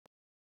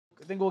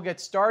think we'll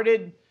get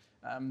started.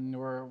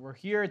 We're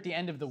here at the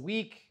end of the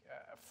week,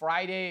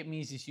 Friday at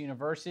Mises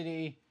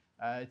University.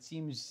 It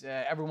seems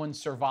everyone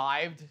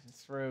survived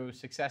through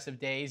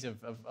successive days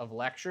of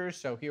lectures,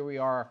 so here we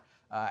are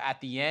at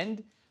the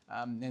end.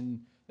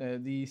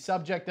 The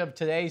subject of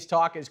today's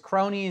talk is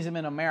cronyism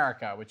in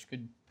America, which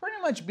could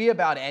pretty much be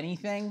about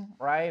anything,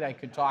 right? I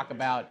could talk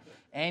about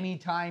any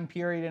time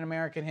period in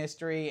American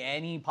history,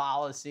 any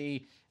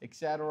policy,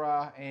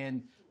 etc.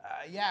 And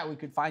yeah, we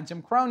could find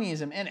some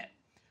cronyism in it.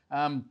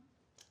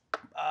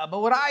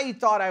 But what I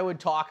thought I would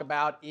talk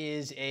about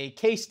is a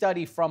case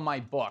study from my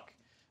book.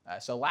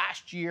 So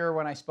last year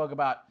when I spoke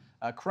about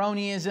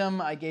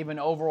cronyism, I gave an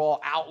overall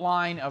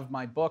outline of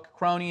my book,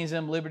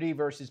 Cronyism, Liberty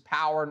versus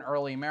Power in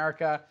Early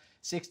America,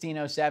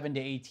 1607 to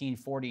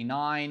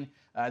 1849.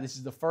 This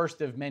is the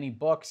first of many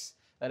books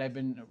that I've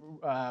been,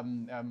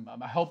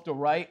 I hope to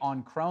write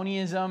on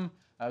cronyism.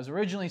 I was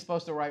originally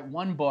supposed to write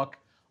one book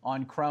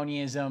on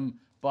cronyism,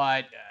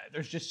 but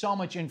there's just so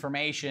much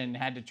information,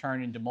 had to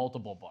turn into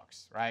multiple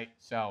books, right?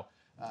 So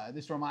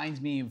this reminds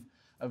me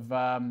of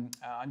on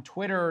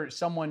Twitter,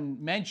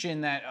 someone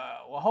mentioned that,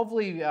 well,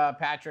 hopefully,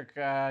 Patrick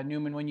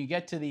Newman, when you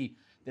get to the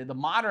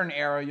modern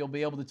era, you'll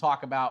be able to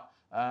talk about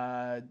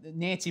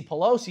Nancy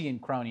Pelosi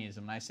and cronyism.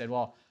 And I said,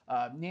 well,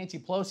 Nancy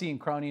Pelosi and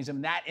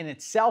cronyism, that in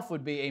itself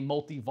would be a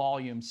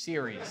multi-volume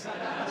series.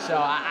 So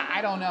I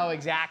don't know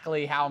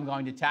exactly how I'm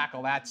going to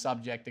tackle that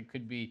subject. It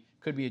could be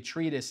a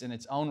treatise in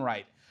its own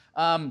right.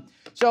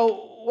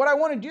 So what I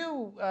want to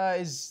do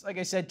is, like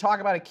I said, talk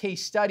about a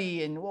case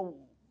study. And well,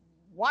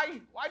 why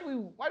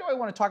do I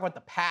want to talk about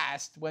the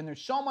past when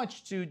there's so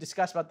much to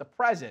discuss about the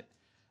present?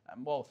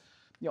 Well,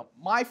 you know,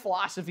 my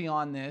philosophy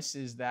on this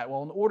is that,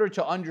 well, in order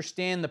to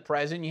understand the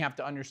present, you have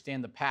to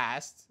understand the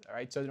past. All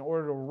right. So in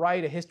order to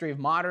write a history of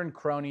modern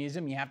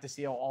cronyism, you have to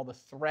see all the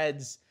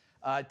threads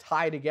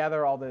tie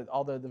together, all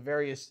the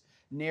various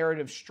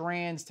narrative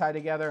strands tie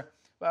together.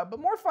 But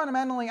more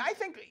fundamentally, I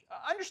think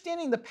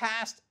understanding the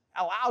past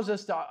allows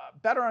us to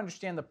better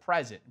understand the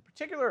present, in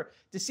particular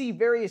to see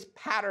various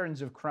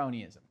patterns of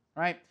cronyism,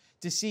 right?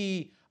 To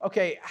see,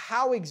 okay,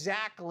 how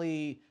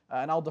exactly,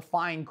 and I'll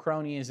define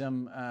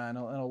cronyism in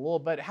a little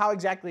bit, how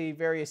exactly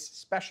various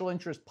special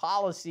interest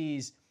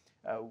policies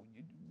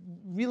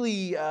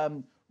really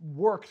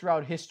work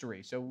throughout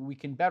history so we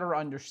can better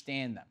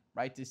understand them,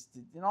 right?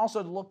 And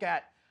also to look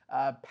at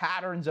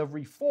patterns of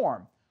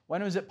reform.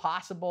 When was it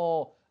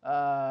possible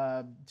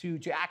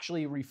to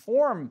actually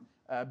reform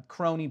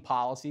crony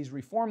policies,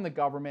 reform the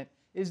government?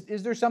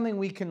 Is there something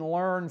we can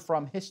learn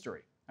from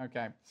history?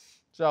 Okay,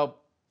 so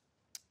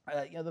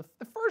you know,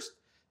 the first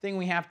thing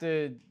we have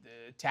to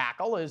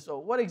tackle is, so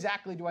what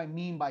exactly do I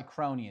mean by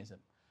cronyism?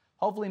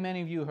 Hopefully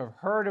many of you have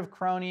heard of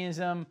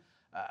cronyism,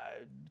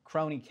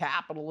 crony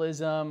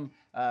capitalism,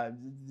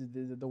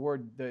 the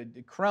word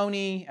the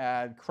crony,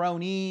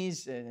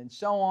 cronies, and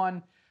so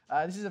on.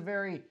 This is a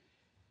very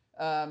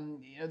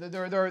you know,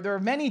 there are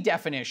many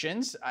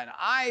definitions, and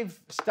I've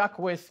stuck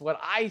with what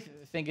I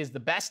think is the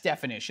best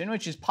definition,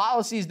 which is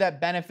policies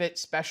that benefit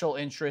special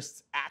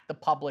interests at the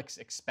public's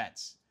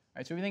expense.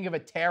 Right? So if you think of a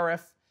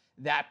tariff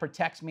that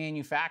protects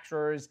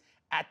manufacturers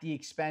at the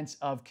expense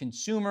of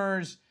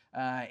consumers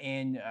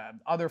and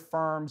other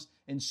firms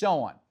and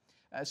so on.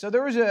 So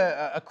there was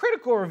a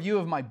critical review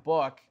of my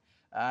book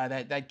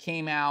that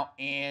came out,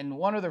 and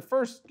one of the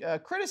first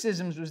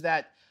criticisms was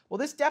that, well,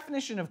 this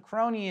definition of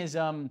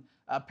cronyism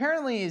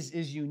apparently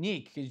is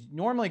unique, because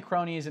normally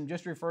cronyism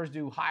just refers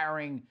to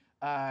hiring,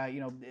 you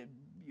know,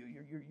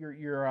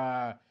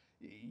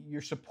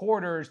 your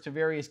supporters to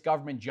various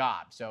government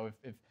jobs. So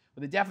if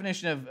with a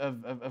definition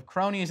of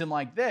cronyism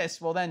like this,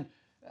 well then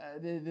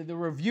the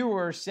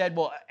reviewer said,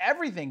 well,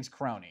 everything's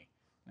crony.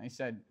 And I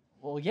said,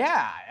 well,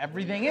 yeah,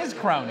 everything is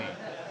crony,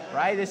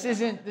 right? This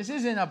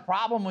isn't a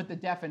problem with the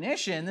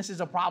definition. This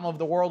is a problem of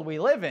the world we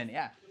live in.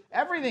 Yeah,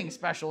 everything's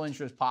special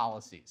interest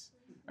policies,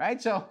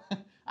 right? So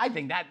I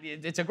think that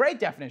it's a great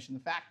definition. The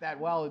fact that,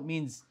 well, it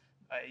means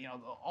you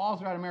know, all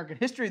throughout American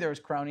history there was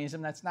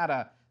cronyism. That's not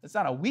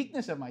a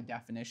weakness of my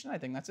definition. I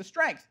think that's a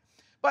strength.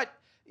 But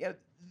you know,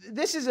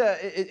 this is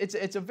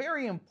it's a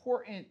very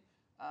important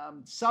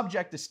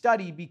subject to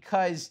study,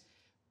 because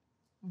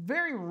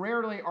very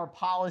rarely are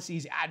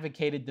policies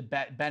advocated to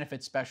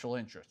benefit special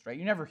interests, right?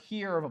 You never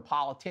hear of a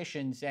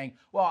politician saying,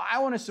 well, I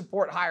want to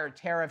support higher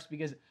tariffs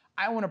because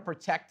I want to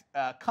protect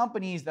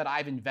companies that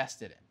I've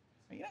invested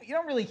in. You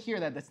don't really hear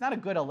that. That's not a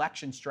good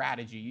election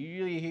strategy.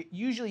 You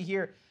usually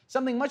hear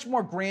something much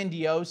more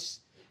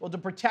grandiose, well, to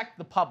protect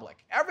the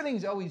public.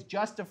 Everything's always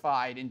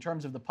justified in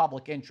terms of the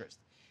public interest.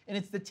 And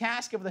it's the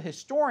task of the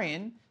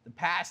historian, the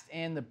past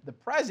and the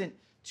present,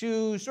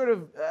 to sort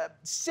of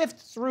sift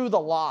through the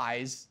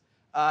lies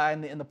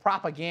and the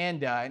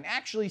propaganda and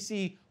actually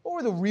see what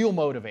were the real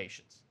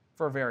motivations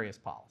for various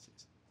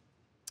policies.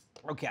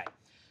 Okay,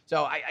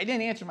 so I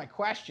didn't answer my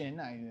question.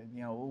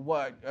 You know,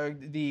 what at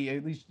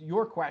least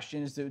your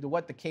question as to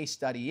what the case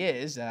study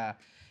is,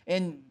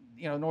 and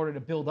you know, in order to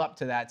build up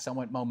to that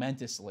somewhat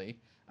momentously.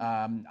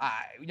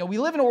 You know, we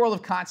live in a world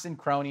of constant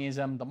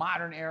cronyism, the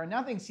modern era.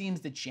 Nothing seems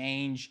to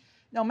change.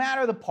 no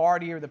matter the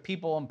party or the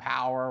people in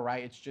power,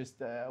 right? It's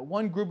just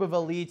one group of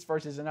elites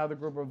versus another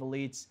group of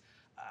elites.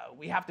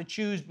 We have to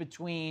choose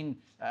between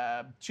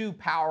two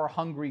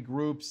power-hungry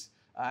groups.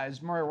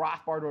 As Murray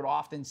Rothbard would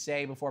often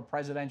say before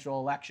presidential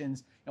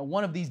elections,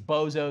 one of these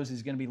bozos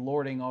is going to be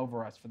lording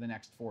over us for the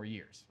next 4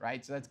 years,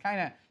 right? So that's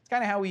kind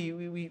of how we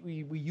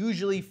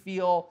usually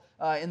feel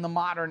in the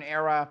modern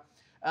era.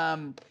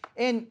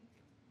 And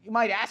you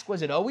might ask,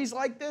 was it always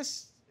like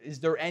this? Is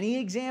there any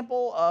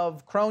example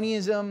of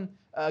cronyism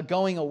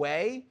going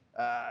away?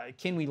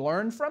 Can we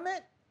learn from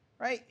it,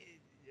 right?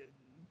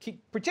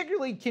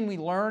 Particularly, can we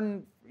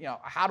learn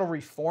how to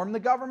reform the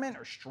government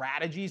or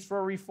strategies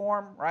for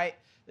reform, right?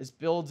 This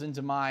builds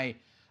into my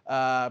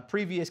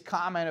previous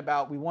comment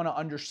about we want to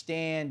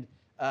understand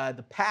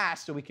the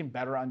past so we can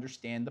better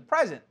understand the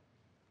present.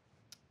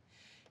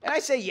 And I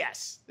say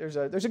yes. There's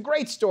a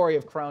great story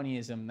of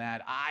cronyism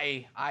that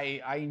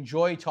I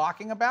enjoy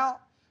talking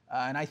about,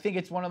 and I think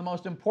it's one of the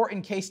most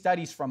important case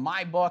studies from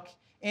my book,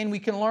 and we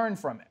can learn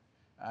from it.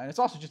 And it's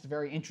also just a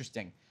very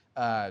interesting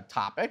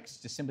topic,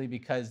 just simply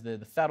because the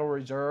Federal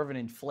Reserve and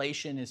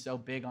inflation is so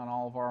big on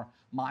all of our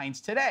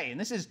minds today. And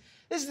this is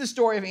the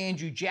story of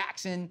Andrew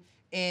Jackson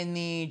in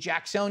the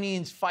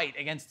Jacksonians' fight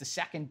against the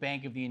Second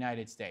Bank of the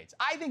United States.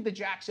 I think the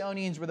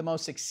Jacksonians were the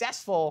most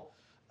successful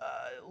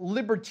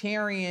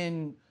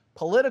libertarian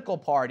political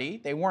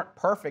party. They weren't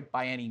perfect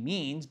by any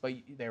means, but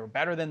they were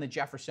better than the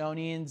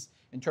Jeffersonians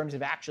in terms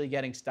of actually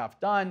getting stuff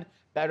done,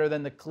 better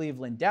than the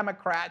Cleveland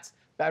Democrats,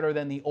 better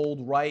than the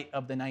old right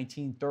of the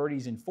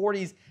 1930s and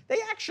 40s. They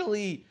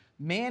actually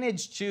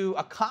managed to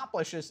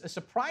accomplish a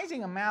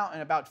surprising amount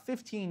in about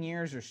 15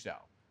 years or so,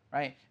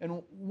 right?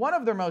 And one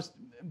of their most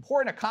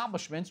important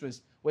accomplishments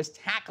was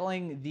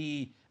tackling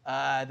the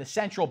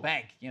central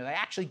bank. They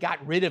actually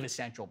got rid of a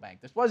central bank.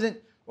 This wasn't,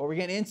 well, we're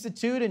going to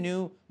institute a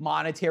new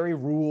monetary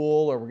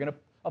rule or we're going to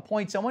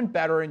appoint someone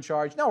better in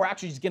charge. No, we're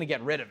actually just going to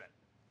get rid of it,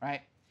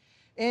 right?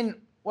 And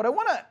what I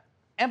want to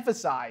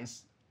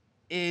emphasize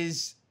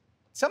is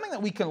something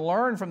that we can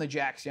learn from the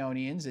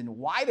Jacksonians and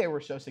why they were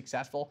so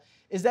successful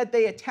is that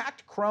they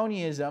attacked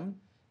cronyism.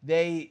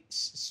 They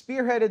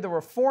spearheaded the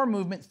reform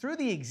movement through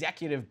the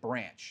executive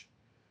branch.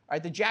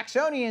 Right? The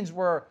Jacksonians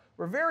were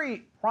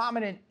very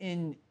prominent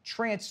in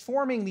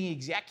transforming the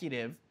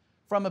executive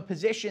from a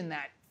position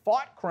that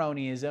fought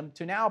cronyism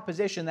to now a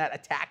position that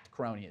attacked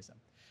cronyism.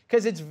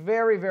 Because it's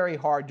very, very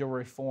hard to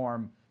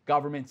reform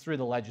government through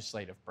the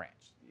legislative branch.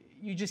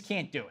 You just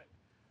can't do it.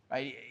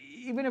 Right?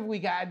 Even if we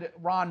got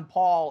Ron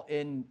Paul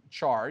in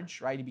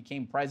charge, right, he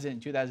became president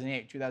in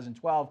 2008,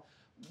 2012,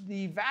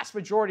 the vast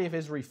majority of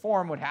his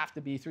reform would have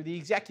to be through the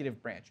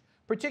executive branch,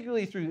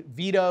 particularly through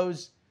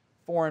vetoes,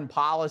 foreign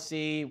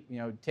policy,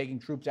 taking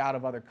troops out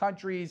of other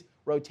countries,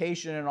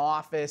 rotation in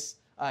office,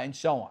 and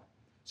so on.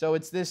 So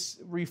it's this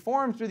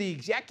reform through the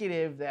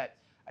executive that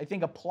I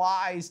think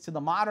applies to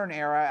the modern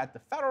era at the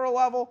federal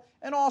level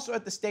and also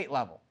at the state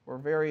level, where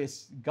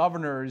various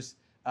governors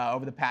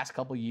over the past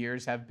couple of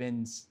years have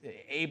been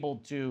able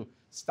to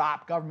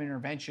stop government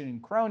intervention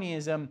and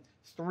cronyism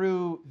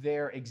through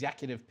their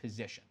executive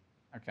position.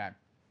 Okay.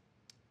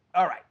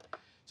 All right.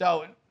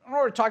 So in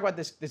order to talk about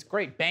this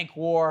great bank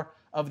war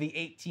of the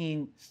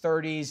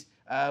 1830s,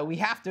 we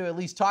have to at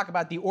least talk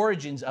about the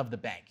origins of the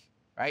bank,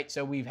 right?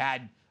 So we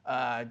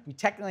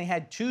technically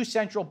had two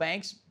central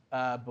banks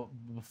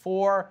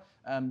before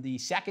the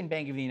Second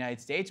Bank of the United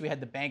States. We had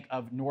the Bank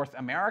of North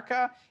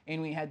America,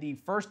 and we had the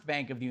First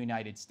Bank of the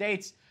United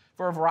States.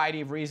 For a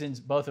variety of reasons,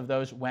 both of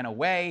those went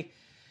away.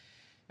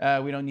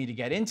 We don't need to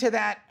get into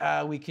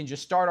that. We can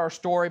just start our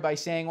story by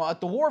saying, well,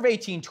 at the War of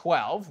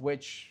 1812,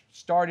 which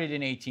started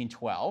in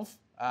 1812,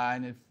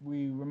 and if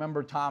we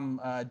remember Tom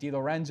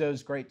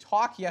DiLorenzo's great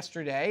talk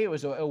yesterday, it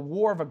was a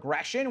war of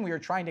aggression. We were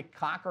trying to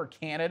conquer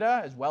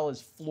Canada as well as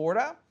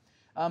Florida.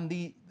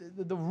 The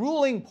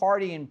ruling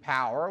party in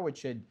power,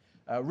 which had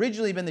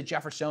originally been the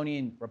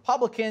Jeffersonian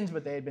Republicans,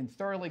 but they had been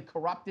thoroughly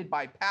corrupted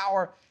by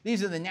power.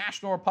 These are the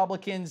National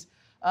Republicans.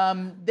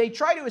 They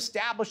try to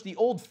establish the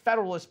old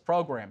Federalist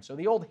program, so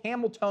the old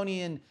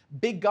Hamiltonian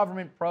big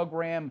government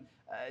program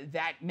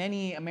that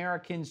many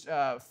Americans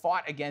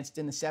fought against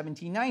in the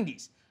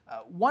 1790s.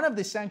 One of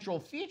the central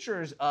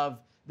features of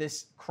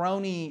this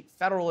crony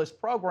Federalist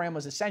program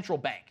was a central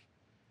bank.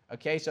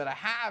 Okay, so to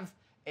have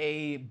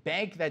a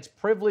bank that's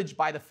privileged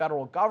by the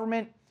federal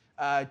government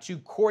to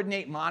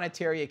coordinate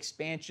monetary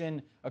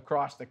expansion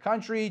across the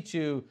country,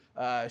 to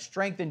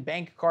strengthen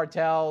bank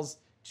cartels,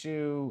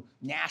 to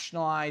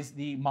nationalize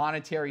the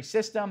monetary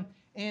system,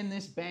 and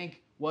this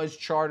bank was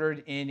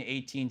chartered in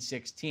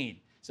 1816.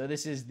 So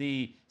this is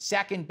the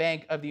Second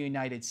Bank of the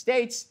United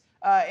States,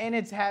 and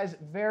it has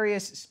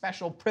various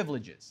special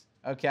privileges,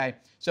 okay?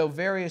 So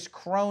various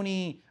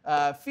crony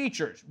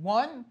features.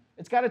 One,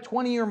 it's got a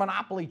 20-year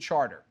monopoly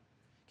charter,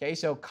 okay?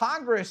 So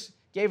Congress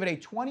gave it a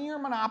 20-year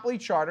monopoly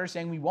charter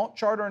saying we won't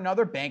charter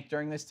another bank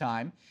during this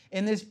time,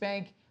 and this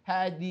bank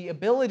had the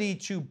ability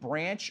to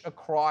branch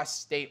across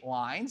state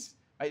lines.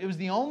 It was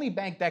the only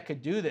bank that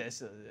could do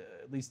this,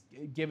 at least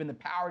given the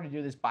power to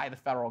do this by the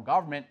federal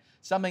government,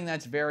 something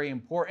that's very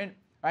important,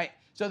 right?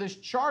 So this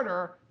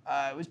charter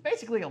it was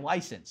basically a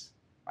license.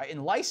 Right?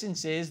 And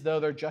licenses, though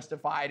they're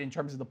justified in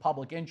terms of the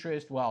public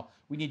interest, well,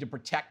 we need to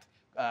protect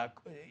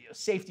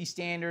safety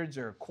standards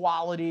or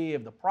quality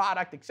of the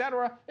product, et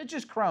cetera. It's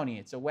just crony.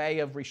 It's a way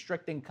of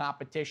restricting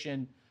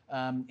competition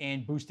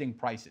and boosting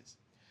prices.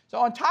 So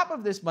on top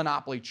of this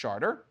monopoly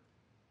charter,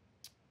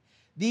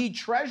 the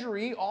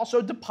Treasury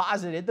also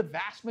deposited the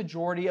vast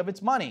majority of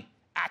its money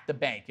at the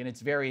bank in its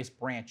various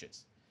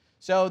branches.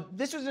 So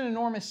this was an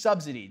enormous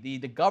subsidy.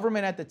 The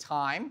government at the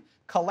time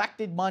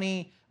collected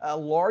money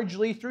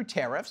largely through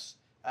tariffs,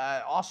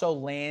 also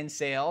land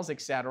sales, et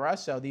cetera.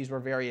 So these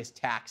were various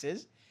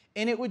taxes.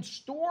 And it would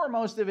store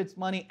most of its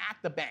money at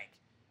the bank.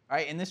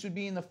 Right? And this would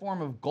be in the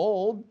form of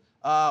gold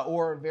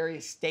or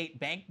various state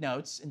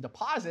banknotes and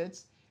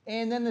deposits.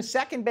 And then the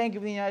Second Bank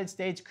of the United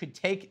States could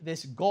take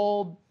this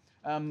gold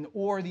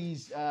or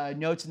these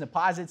notes and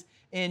deposits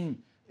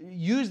and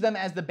use them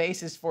as the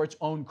basis for its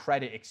own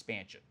credit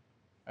expansion.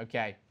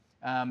 Okay,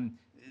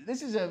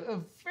 this is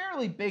a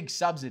fairly big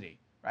subsidy,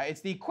 right?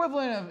 It's the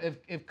equivalent of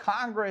if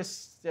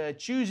Congress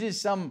chooses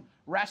some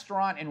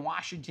restaurant in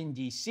Washington,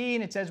 D.C.,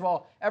 and it says,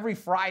 well, every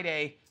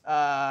Friday,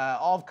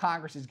 all of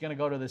Congress is going to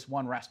go to this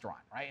one restaurant,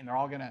 right? And they're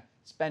all going to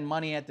spend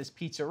money at this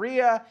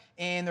pizzeria,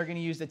 and they're going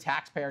to use the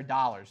taxpayer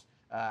dollars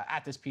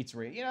at this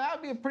pizzeria. You know, that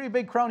would be a pretty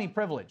big crony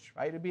privilege,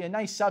 right? It'd be a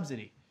nice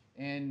subsidy.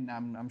 And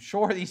I'm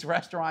sure these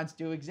restaurants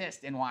do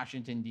exist in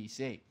Washington,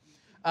 D.C.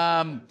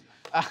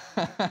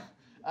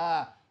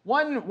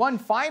 One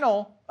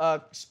final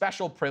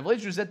special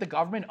privilege was that the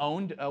government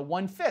owned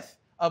 1/5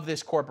 of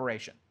this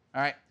corporation.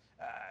 All right,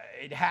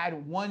 it had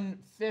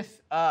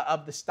 1/5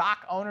 of the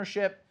stock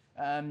ownership,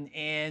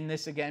 and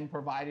this again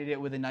provided it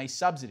with a nice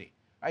subsidy.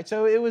 All right,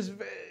 so it was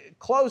a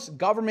close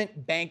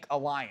government-bank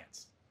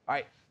alliance. All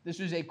right, this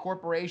was a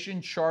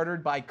corporation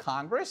chartered by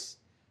Congress,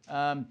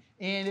 and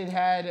it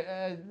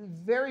had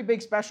very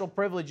big special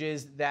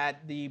privileges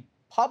that the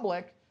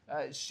public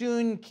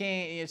soon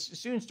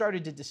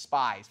started to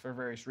despise for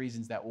various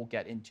reasons that we'll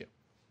get into.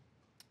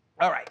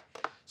 All right,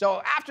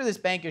 so after this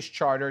bank is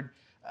chartered,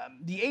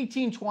 the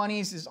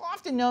 1820s is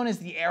often known as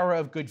the era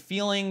of good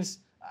feelings.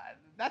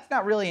 That's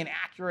not really an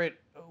accurate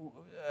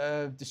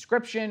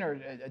description or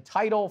a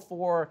title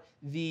for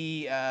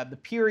the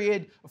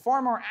period. A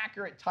far more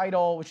accurate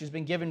title, which has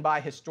been given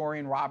by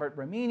historian Robert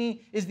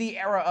Ramini, is the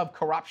era of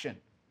corruption.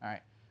 All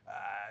right,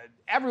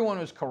 everyone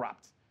was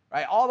corrupt.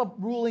 Right? All the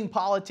ruling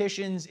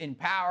politicians in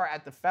power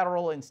at the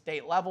federal and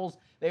state levels,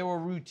 they were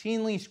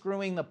routinely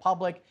screwing the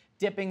public,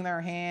 dipping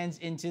their hands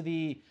into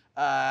the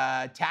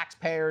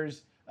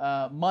taxpayers'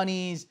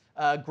 monies,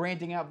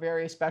 granting out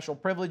various special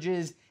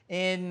privileges,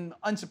 and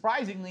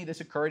unsurprisingly,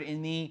 this occurred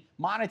in the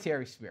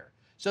monetary sphere.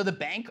 So the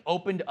bank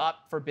opened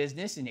up for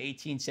business in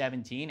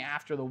 1817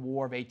 after the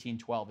War of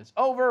 1812 is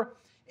over,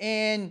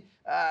 and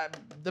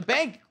the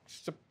bank,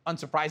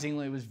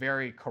 unsurprisingly, was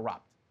very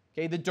corrupt.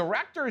 Okay, the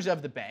directors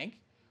of the bank,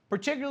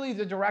 particularly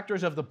the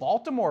directors of the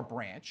Baltimore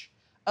branch,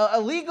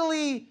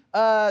 illegally,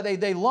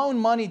 they loan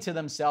money to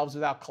themselves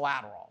without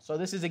collateral. So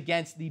this is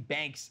against the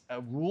bank's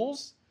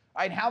rules.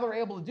 Right? And how they're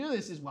able to do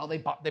this is, well, they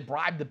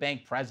bribe the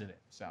bank president.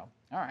 So,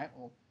 all right,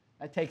 well,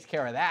 that takes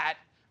care of that.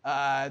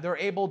 They're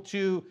able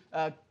to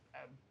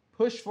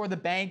push for the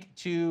bank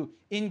to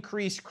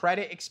increase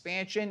credit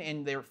expansion,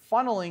 and they're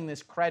funneling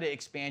this credit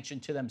expansion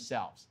to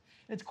themselves.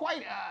 It's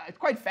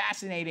quite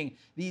fascinating,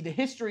 the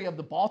history of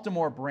the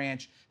Baltimore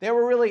branch. They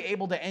were really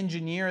able to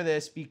engineer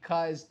this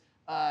because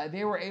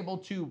they were able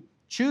to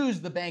choose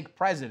the bank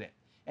president.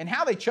 And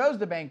how they chose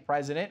the bank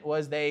president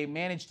was they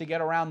managed to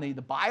get around the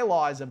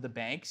bylaws of the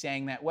bank,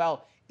 saying that,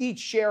 well, each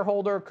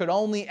shareholder could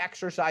only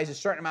exercise a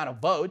certain amount of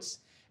votes.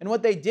 And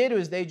what they did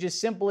was they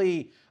just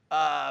simply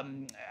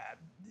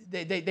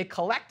they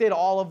collected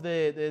all of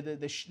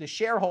the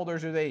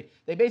shareholders, or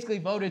they basically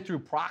voted through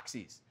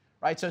proxies,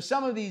 right? So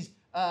some of these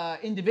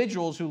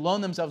individuals who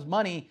loan themselves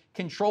money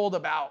controlled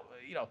about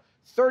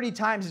 30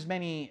 times as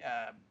many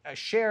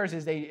shares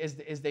as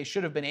they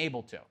should have been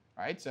able to.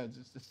 Right? So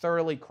it's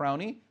thoroughly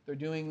crony. They're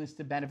doing this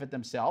to benefit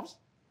themselves.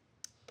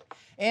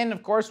 And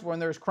of course, when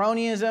there's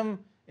cronyism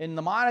in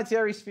the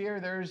monetary sphere,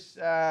 there's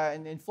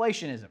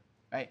inflationism.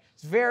 Right?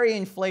 It's very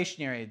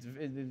inflationary. It's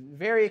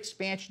very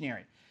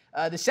expansionary.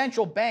 The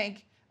central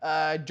bank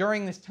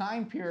during this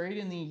time period,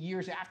 in the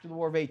years after the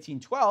War of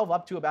 1812,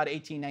 up to about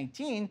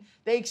 1819,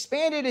 they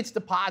expanded its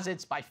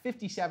deposits by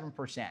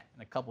 57%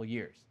 in a couple of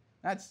years.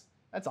 That's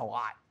a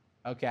lot,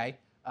 okay?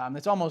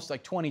 It's almost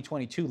like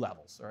 2022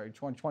 levels, or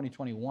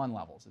 2021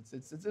 levels.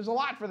 There's a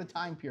lot for the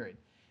time period.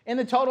 And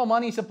the total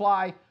money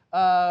supply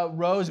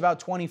rose about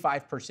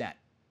 25%,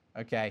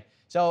 okay?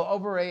 So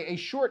over a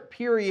short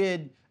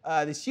period,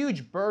 this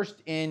huge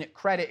burst in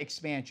credit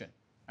expansion,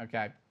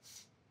 okay?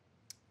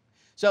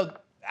 So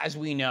as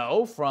we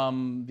know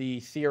from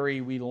the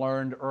theory we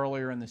learned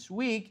earlier in this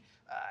week,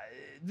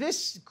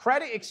 this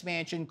credit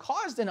expansion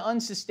caused an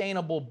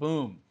unsustainable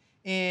boom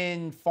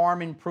in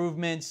farm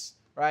improvements,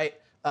 right?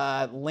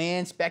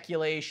 Land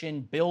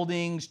speculation,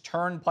 buildings,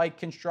 turnpike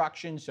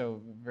construction,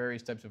 so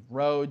various types of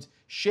roads,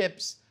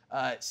 ships,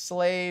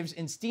 slaves,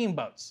 and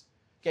steamboats.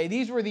 Okay,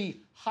 these were the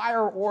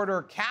higher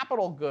order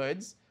capital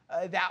goods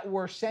that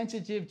were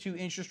sensitive to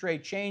interest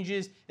rate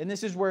changes, and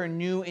this is where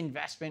new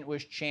investment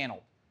was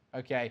channeled.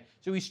 Okay,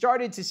 so we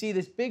started to see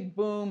this big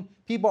boom.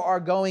 People are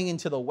going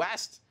into the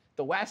West.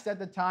 The West at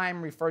the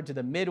time referred to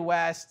the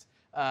Midwest,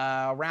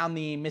 around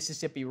the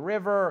Mississippi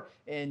River,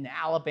 in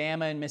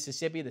Alabama and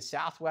Mississippi, the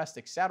Southwest,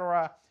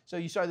 etc. So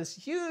you saw this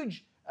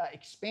huge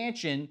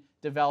expansion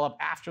develop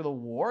after the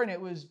war, and it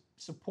was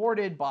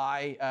supported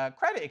by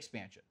credit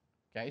expansion.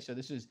 Okay, so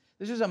this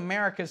is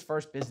America's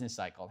first business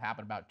cycle. It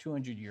happened about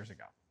 200 years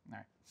ago. All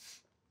right.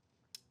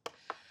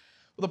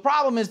 Well, the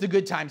problem is the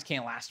good times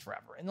can't last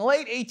forever. In the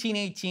late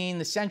 1818,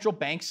 the central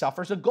bank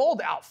suffers a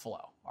gold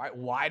outflow. All right,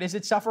 why does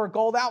it suffer a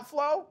gold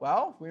outflow?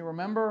 Well, we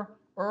remember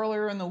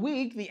earlier in the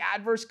week the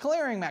adverse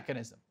clearing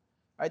mechanism.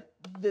 Right,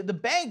 the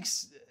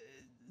banks,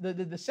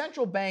 the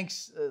central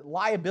bank's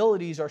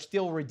liabilities are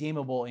still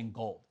redeemable in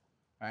gold.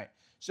 Right,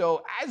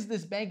 so as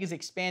this bank is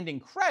expanding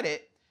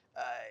credit,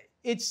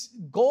 its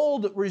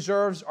gold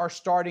reserves are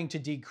starting to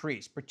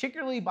decrease,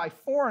 particularly by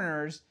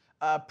foreigners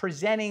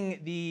presenting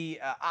the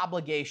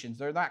obligations.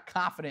 They're not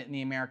confident in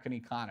the American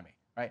economy,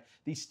 right?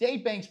 The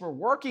state banks were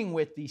working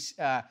with the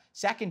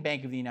Second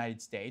Bank of the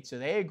United States, so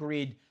they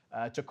agreed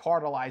to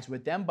cartelize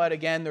with them. But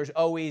again, there's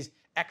always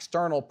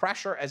external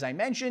pressure, as I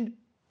mentioned,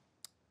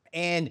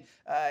 and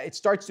it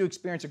starts to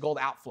experience a gold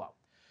outflow.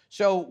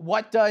 So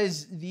what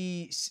does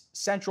the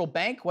central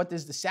bank, what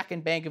does the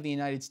Second Bank of the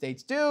United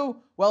States do?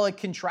 Well, it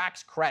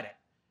contracts credit.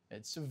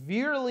 It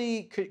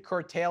severely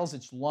curtails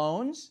its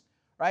loans,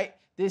 right?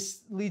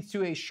 This leads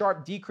to a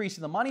sharp decrease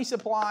in the money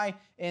supply,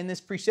 and this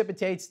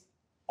precipitates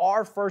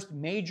our first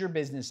major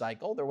business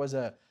cycle. There was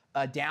a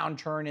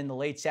downturn in the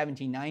late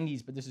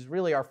 1790s, but this is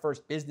really our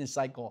first business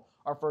cycle,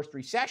 our first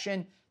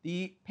recession,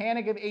 the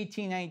Panic of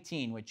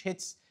 1819, which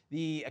hits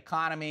the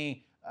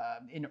economy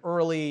in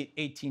early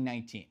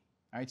 1819.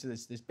 All right, so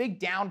this big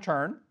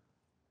downturn.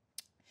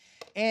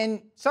 And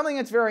something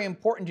that's very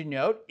important to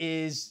note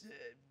is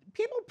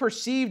people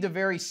perceived a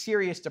very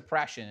serious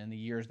depression in the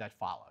years that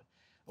followed.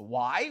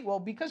 Why? Well,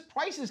 because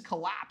prices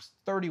collapsed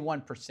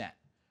 31%.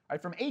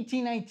 Right, from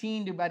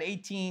 1819 to about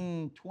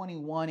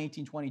 1821,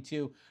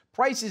 1822,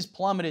 prices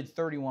plummeted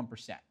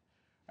 31%.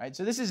 Right,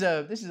 so this is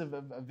a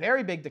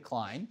very big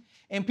decline.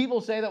 And people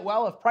say that,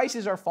 well, if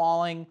prices are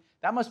falling,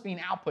 that must mean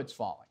output's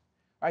falling.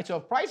 Right, so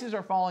if prices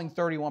are falling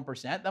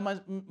 31%,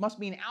 that must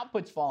mean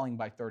output's falling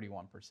by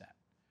 31%.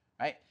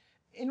 Right?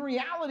 In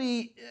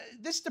reality,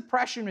 this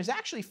depression is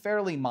actually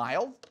fairly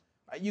mild.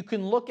 You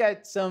can look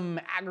at some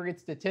aggregate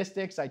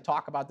statistics. I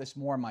talk about this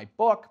more in my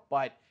book,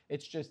 but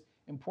it's just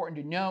important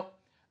to note.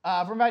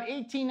 From about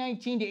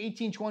 1819 to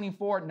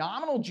 1824,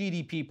 nominal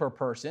GDP per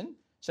person,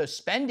 so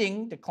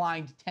spending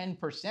declined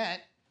 10%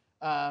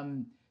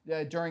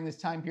 during this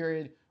time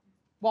period,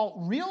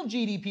 while real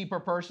GDP per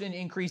person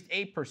increased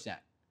 8%.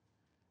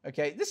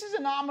 Okay, this is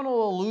a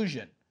nominal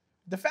illusion.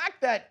 The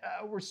fact that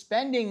we're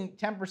spending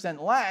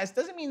 10% less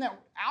doesn't mean that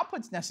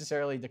output's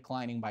necessarily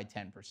declining by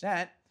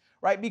 10%,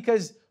 right?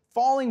 Because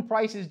falling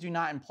prices do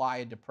not imply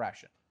a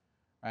depression,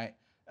 right?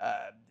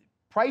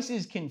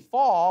 Prices can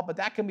fall, but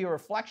that can be a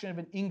reflection of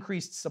an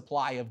increased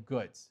supply of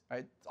goods,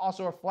 right? It's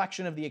also a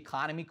reflection of the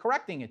economy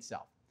correcting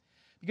itself.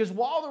 Because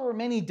while there were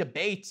many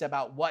debates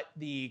about what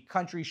the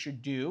country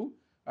should do,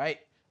 right?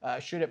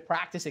 Should it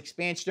practice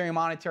expansionary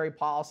monetary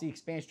policy,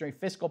 expansionary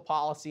fiscal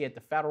policy at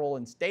the federal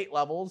and state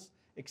levels,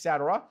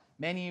 etc.?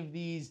 Many of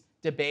these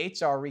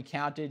debates are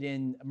recounted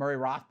in Murray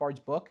Rothbard's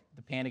book,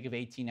 The Panic of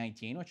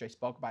 1819, which I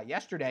spoke about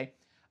yesterday.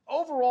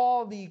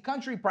 Overall, the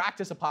country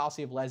practiced a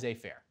policy of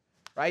laissez-faire,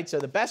 right? So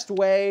the best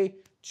way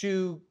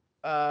to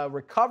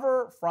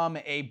recover from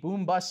a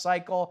boom-bust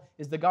cycle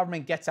is the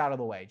government gets out of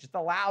the way, just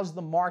allows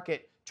the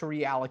market to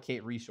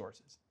reallocate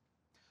resources.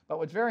 But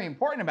what's very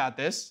important about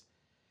this,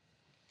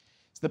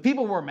 the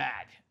people were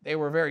mad. They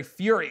were very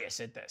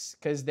furious at this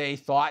because they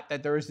thought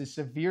that there was this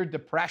severe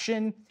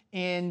depression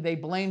and they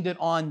blamed it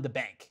on the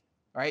bank.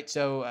 Right?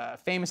 So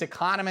famous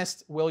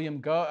economist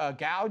William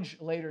Gouge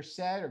later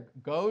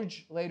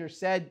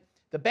said,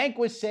 the bank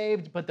was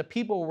saved, but the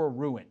people were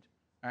ruined.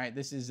 All right,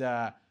 this is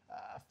a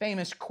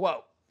famous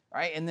quote.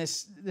 Right? And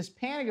this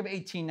Panic of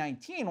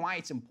 1819, why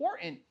it's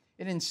important,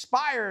 it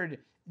inspired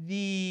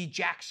the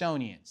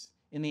Jacksonians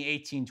in the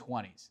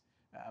 1820s.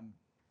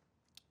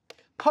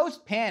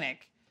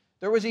 Post-panic,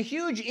 there was a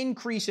huge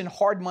increase in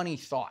hard money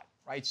thought,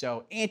 right?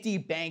 So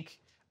anti-bank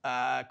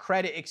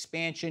credit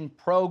expansion,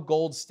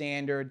 pro-gold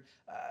standard.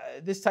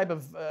 This type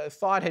of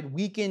thought had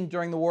weakened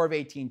during the War of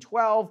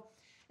 1812.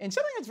 And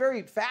something that's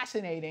very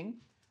fascinating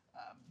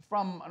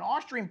from an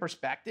Austrian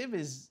perspective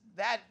is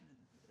that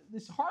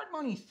this hard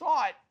money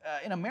thought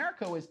in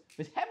America was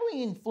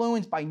heavily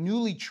influenced by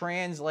newly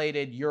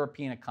translated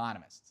European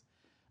economists,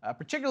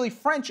 particularly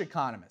French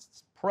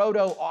economists,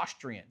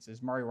 proto-Austrians,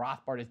 as Murray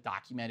Rothbard has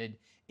documented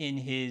in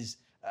his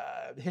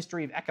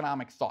History of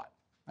Economic Thought.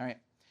 All right.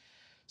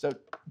 So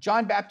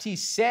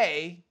Jean-Baptiste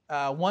Say,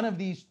 one of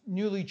these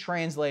newly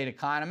translated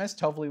economists,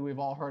 hopefully we've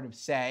all heard of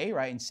Say,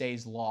 right, and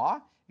Say's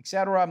Law,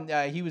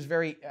 etc. He was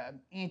very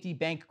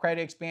anti-bank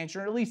credit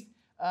expansion, or at least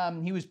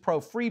He was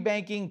pro-free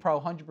banking,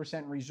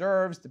 pro-100%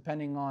 reserves,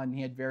 depending on,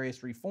 he had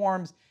various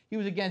reforms. He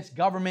was against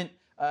government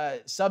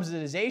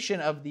subsidization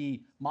of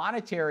the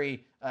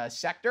monetary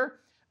sector.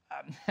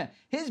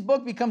 His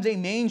book becomes a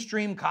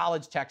mainstream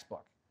college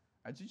textbook.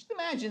 Right, so just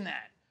imagine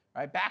that.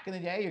 Right? Back in the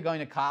day, you're going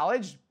to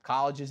college.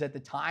 Colleges at the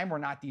time were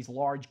not these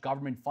large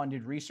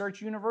government-funded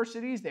research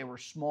universities. They were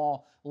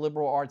small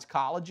liberal arts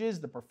colleges.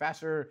 The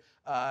professor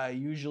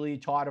usually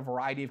taught a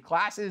variety of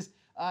classes.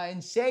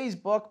 And Say's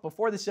book,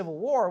 Before the Civil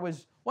War,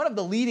 was one of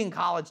the leading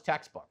college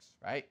textbooks,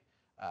 right?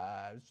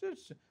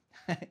 It's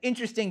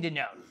interesting to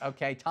note,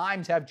 okay?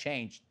 Times have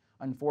changed,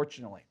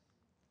 unfortunately.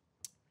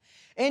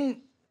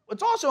 And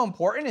what's also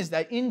important is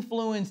that,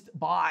 influenced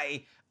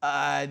by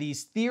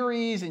these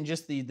theories and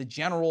just the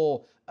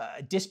general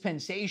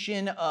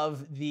dispensation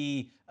of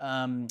the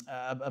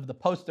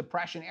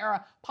post-Depression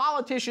era,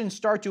 politicians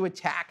start to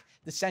attack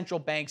the central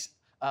bank's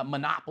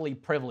monopoly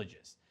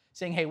privileges,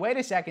 saying, hey, wait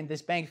a second,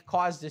 this bank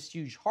caused this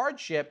huge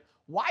hardship.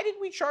 Why did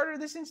we charter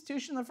this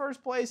institution in the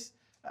first place?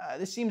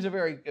 This seems a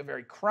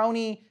very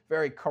crony,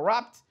 very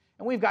corrupt,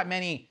 and we've got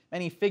many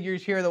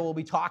figures here that we'll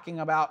be talking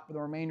about for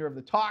the remainder of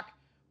the talk.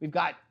 We've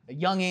got a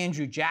young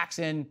Andrew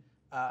Jackson,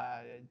 a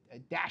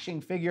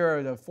dashing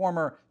figure, the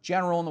former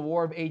general in the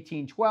War of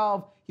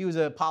 1812. He was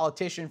a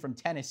politician from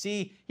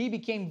Tennessee. He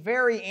became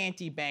very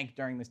anti-bank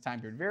during this time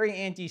period, very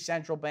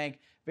anti-central bank,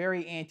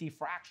 very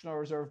anti-fractional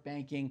reserve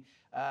banking,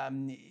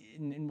 and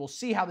we'll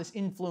see how this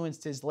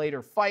influenced his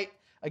later fight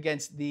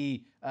against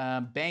the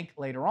bank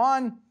later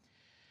on.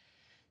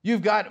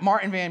 You've got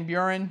Martin Van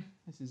Buren.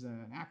 This is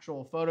an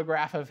actual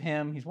photograph of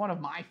him. He's one of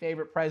my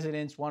favorite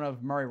presidents, one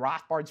of Murray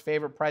Rothbard's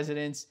favorite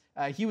presidents.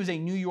 He was a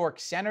New York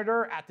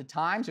senator at the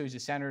time, so he was a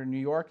senator in New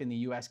York in the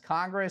U.S.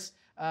 Congress.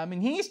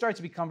 And he starts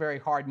to become very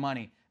hard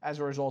money as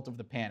a result of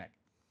the panic.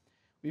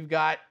 We've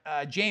got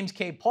James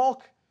K.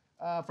 Polk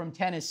from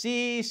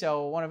Tennessee,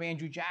 so one of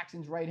Andrew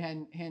Jackson's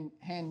right-hand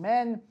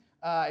men.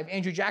 If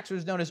Andrew Jackson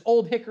was known as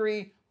Old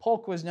Hickory,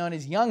 Polk was known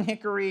as Young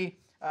Hickory,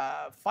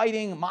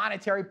 fighting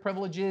monetary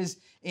privileges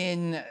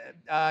in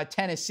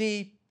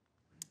Tennessee.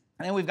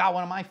 And then we've got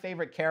one of my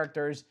favorite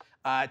characters,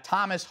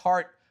 Thomas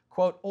Hart,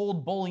 quote,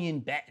 Old Bullion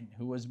Benton,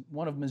 who was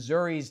one of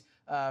Missouri's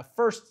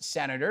first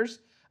senators.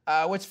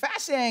 What's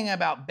fascinating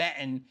about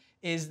Benton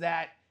is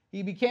that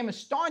he became a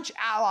staunch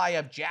ally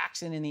of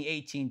Jackson in the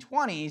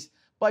 1820s,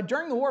 but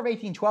during the War of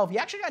 1812, he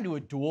actually got into a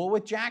duel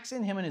with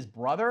Jackson, him and his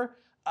brother.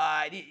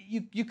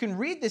 You can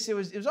read this. It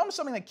was almost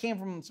something that came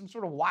from some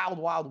sort of Wild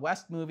Wild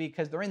West movie,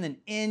 because they're in an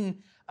inn,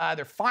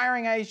 they're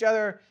firing at each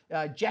other.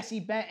 Jesse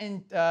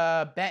Benton,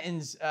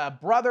 Benton's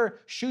brother,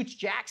 shoots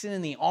Jackson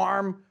in the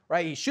arm.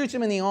 Right, he shoots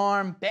him in the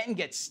arm. Benton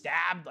gets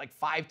stabbed like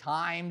 5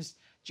 times.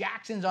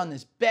 Jackson's on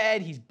this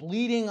bed. He's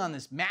bleeding on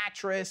this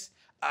mattress.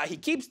 He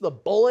keeps the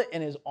bullet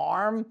in his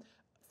arm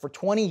for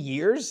 20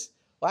 years.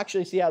 We'll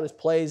actually see how this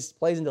plays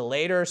into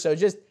later. So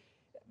just.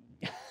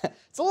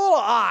 It's a little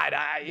odd,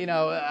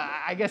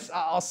 I guess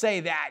I'll say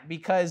that,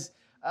 because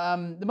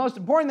the most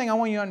important thing I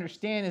want you to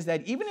understand is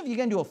that even if you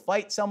get into a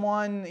fight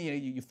someone,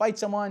 you fight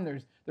someone,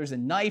 there's a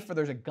knife or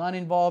there's a gun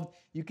involved,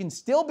 you can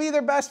still be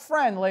their best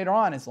friend later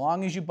on as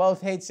long as you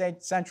both hate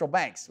central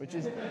banks, which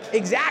is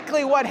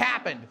exactly what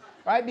happened,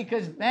 right?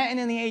 Because Benton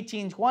in the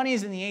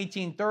 1820s and the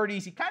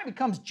 1830s, he kind of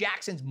becomes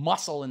Jackson's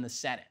muscle in the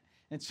Senate.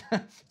 It's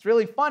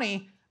really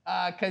funny.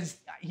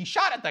 Because he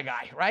shot at the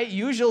guy, right?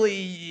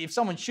 Usually, if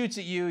someone shoots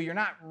at you, you're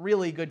not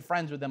really good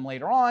friends with them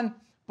later on.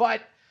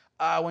 But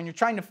when you're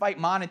trying to fight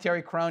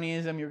monetary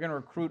cronyism, you're going to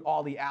recruit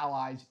all the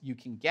allies you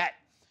can get.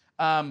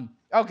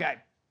 Okay.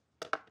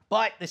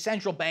 But the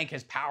central bank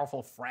has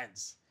powerful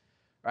friends,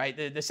 right?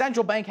 The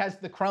central bank has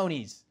the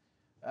cronies.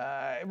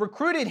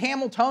 Recruited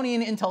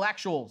Hamiltonian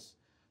intellectuals.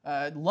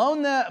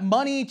 Loan the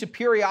money to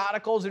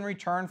periodicals in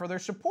return for their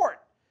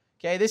support.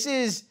 Okay, this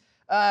is...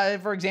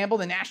 for example,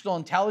 the National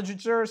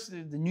Intelligencers,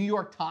 the New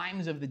York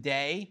Times of the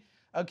day,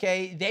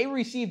 okay, they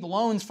received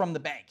loans from the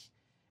bank.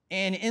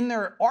 And in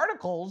their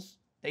articles,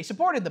 they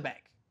supported the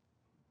bank.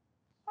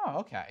 Oh,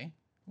 okay. I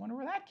wonder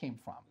where that came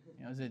from.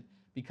 Is it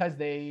because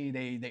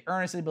they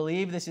earnestly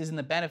believe this is in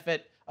the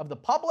benefit of the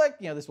public,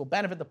 this will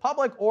benefit the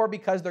public, or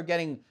because they're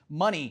getting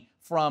money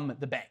from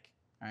the bank,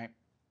 all right?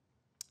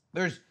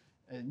 There's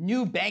a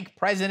new bank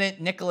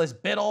president, Nicholas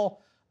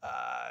Biddle.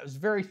 Was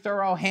very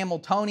thorough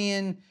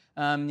Hamiltonian.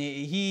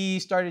 He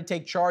started to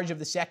take charge of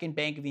the second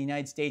bank of the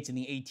United States in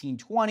the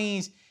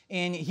 1820s,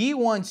 and he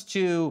wants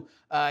to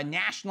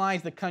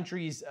nationalize the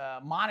country's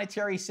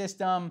monetary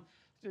system,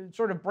 to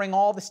sort of bring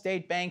all the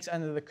state banks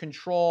under the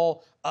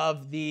control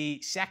of the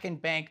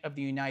second bank of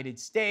the United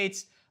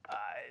States.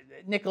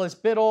 Nicholas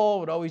Biddle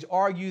would always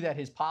argue that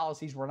his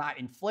policies were not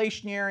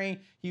inflationary.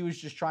 He was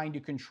just trying to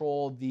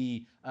control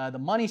the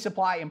money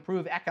supply,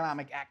 improve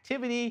economic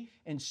activity,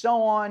 and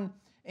so on.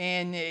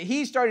 And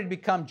he started to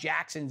become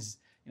Jackson's,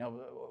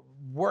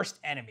 worst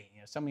enemy.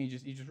 Someone he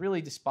just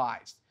really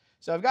despised.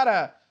 So I've got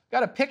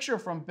a picture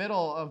from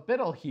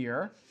Biddle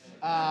here.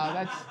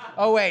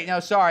 Oh wait, no,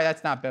 sorry,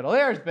 that's not Biddle.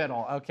 There's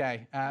Biddle.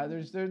 Okay,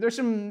 there's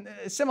some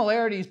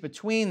similarities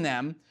between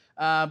them,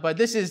 but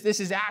this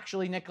is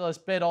actually Nicholas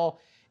Biddle.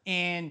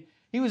 and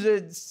he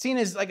was seen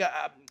as like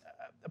a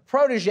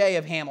protege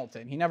of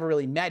Hamilton. He never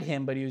really met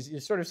him, but he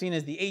was sort of seen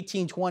as the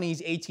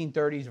 1820s,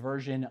 1830s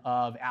version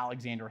of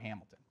Alexander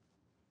Hamilton.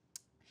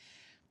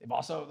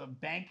 The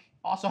bank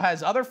also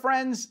has other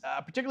friends,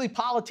 particularly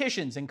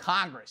politicians in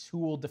Congress who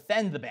will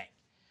defend the bank.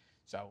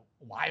 So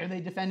why are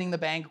they defending the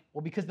bank?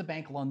 Well, because the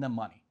bank loaned them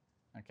money.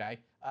 Okay,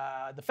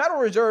 the Federal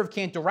Reserve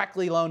can't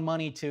directly loan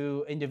money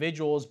to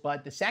individuals,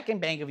 but the Second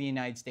Bank of the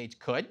United States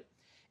could.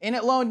 And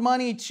it loaned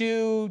money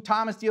to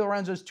Thomas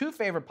DiLorenzo's two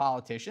favorite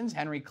politicians,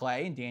 Henry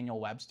Clay and Daniel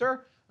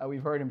Webster.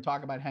 We've heard him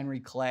talk about Henry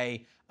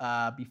Clay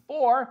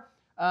before.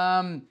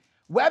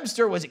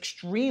 Webster was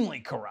extremely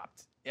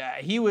corrupt.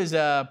 He was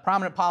a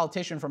prominent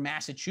politician from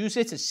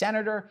Massachusetts, a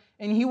senator,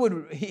 and he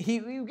would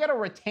get a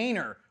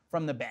retainer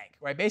from the bank,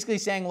 right? Basically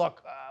saying,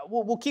 look,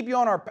 we'll keep you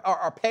on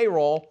our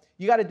payroll.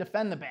 You got to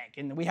defend the bank.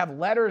 And we have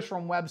letters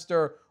from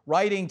Webster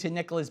writing to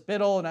Nicholas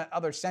Biddle and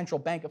other central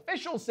bank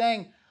officials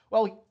saying,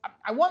 well,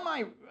 I want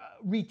my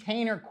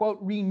retainer, quote,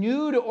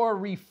 renewed or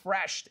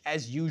refreshed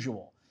as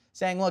usual.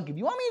 Saying, look, if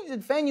you want me to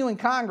defend you in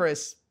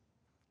Congress,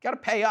 you got to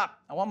pay up.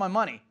 I want my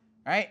money,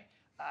 right?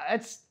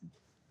 That's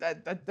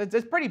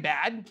pretty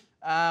bad.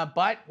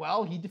 But,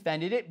 well, he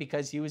defended it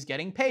because he was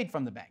getting paid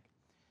from the bank.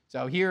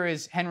 So here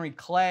is Henry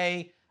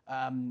Clay,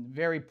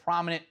 very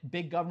prominent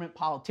big government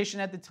politician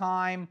at the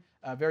time,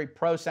 very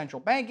pro-central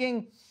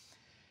banking.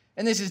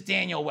 And this is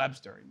Daniel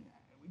Webster.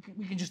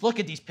 We can just look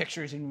at these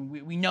pictures and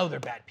we know they're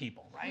bad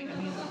people, right? I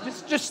mean,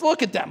 just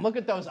look at them. Look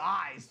at those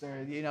eyes.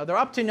 They're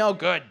up to no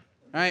good,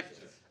 right?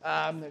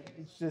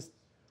 It's just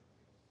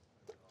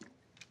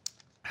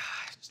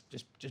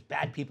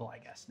bad people, I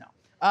guess. No.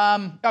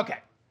 Okay.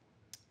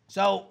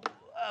 So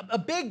a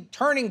big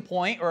turning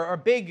point or a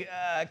big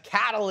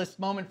catalyst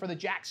moment for the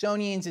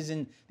Jacksonians is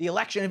in the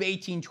election of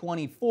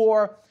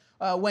 1824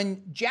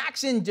 when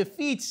Jackson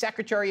defeats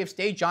Secretary of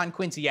State John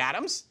Quincy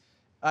Adams,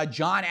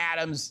 John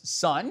Adams'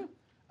 son.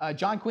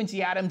 John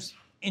Quincy Adams,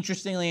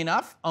 interestingly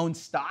enough, owned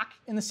stock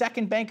in the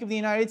Second Bank of the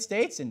United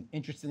States. And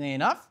interestingly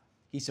enough,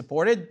 he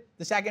supported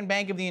the Second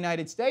Bank of the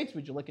United States,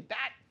 would you look at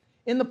that,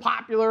 in the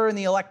popular and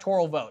the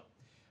electoral vote.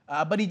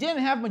 But he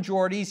didn't have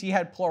majorities, he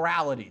had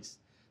pluralities.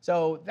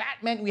 So that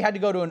meant we had to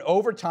go to an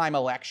overtime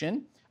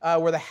election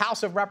where the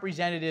House of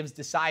Representatives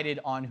decided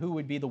on who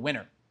would be the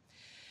winner.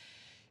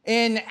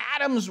 And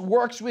Adams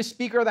works with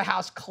Speaker of the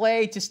House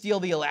Clay to steal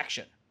the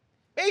election.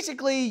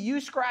 Basically, you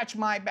scratch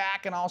my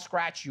back and I'll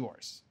scratch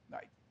yours.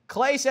 Right.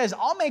 Clay says,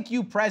 I'll make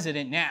you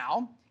president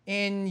now,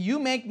 and you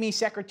make me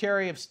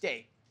Secretary of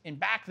State. And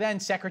back then,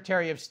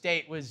 Secretary of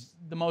State was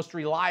the most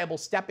reliable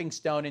stepping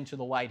stone into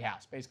the White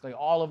House. Basically,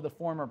 all of the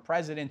former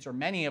presidents, or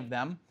many of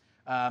them,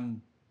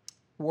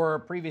 were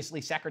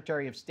previously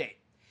Secretary of State.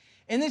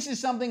 And this is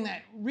something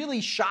that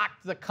really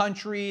shocked the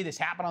country. This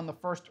happened on the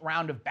first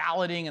round of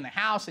balloting in the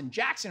House, and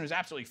Jackson was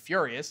absolutely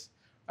furious.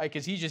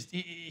 Because he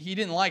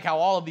didn't like how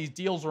all of these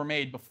deals were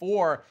made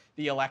before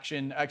the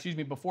election,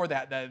 before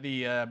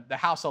the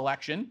House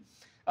election.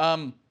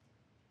 And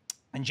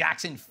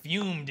Jackson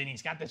fumed, and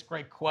he's got this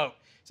great quote.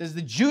 It says,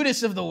 the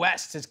Judas of the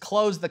West has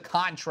closed the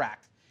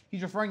contract.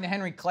 He's referring to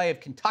Henry Clay of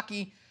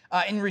Kentucky,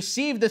 and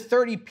received the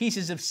 30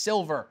 pieces of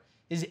silver.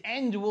 His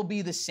end will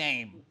be the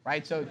same,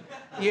 right? So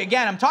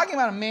again, I'm talking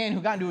about a man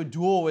who got into a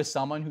duel with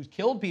someone who's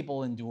killed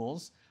people in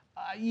duels.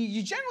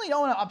 You generally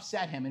don't want to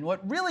upset him. And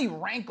what really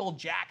rankled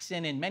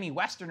Jackson and many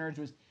Westerners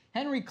was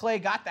Henry Clay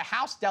got the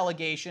House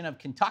delegation of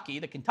Kentucky,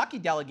 the Kentucky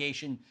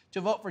delegation,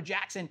 to vote for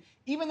Jackson,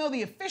 even though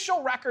the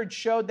official record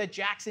showed that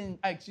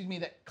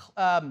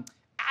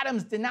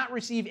Adams did not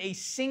receive a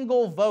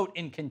single vote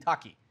in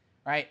Kentucky,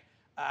 right?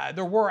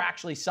 There were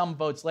actually some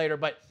votes later,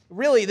 but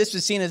really this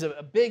was seen as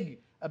a big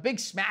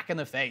smack in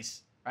the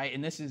face, right?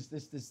 And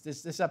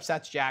this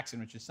upsets Jackson,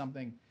 which is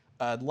something,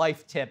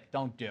 life tip,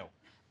 don't do.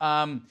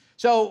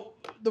 So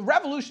the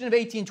Revolution of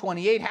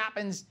 1828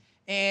 happens,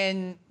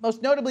 and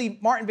most notably,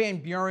 Martin Van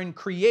Buren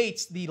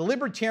creates the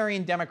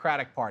Libertarian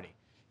Democratic Party.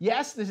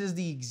 Yes, this is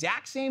the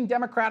exact same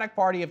Democratic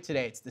Party of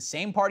today. It's the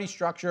same party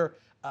structure.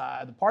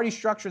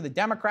 The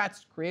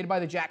Democrats created by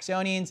the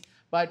Jacksonians,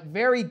 but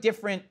very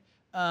different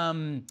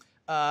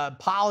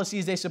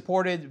policies they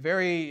supported.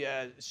 Very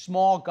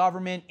small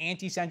government,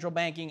 anti-central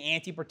banking,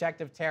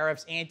 anti-protective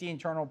tariffs,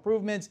 anti-internal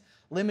improvements,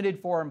 limited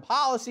foreign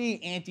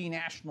policy,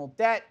 anti-national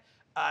debt.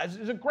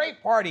 It's a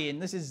great party, and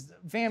this is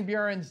Van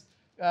Buren's,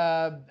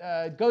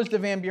 goes to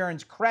Van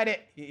Buren's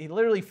credit. He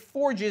literally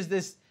forges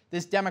this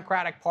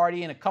Democratic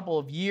Party in a couple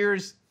of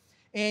years,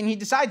 and he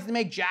decides to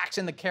make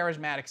Jackson the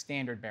charismatic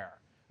standard bearer.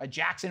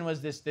 Jackson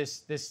was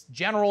this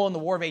general in the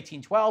War of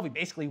 1812. He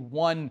basically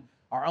won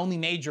our only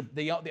major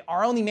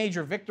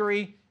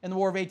victory in the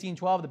War of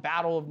 1812, the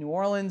Battle of New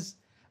Orleans.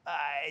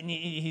 And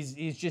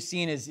he's just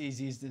seen as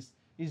he's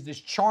this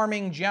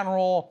charming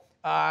general.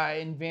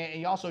 And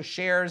he also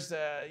shares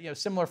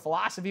similar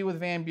philosophy with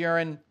Van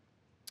Buren.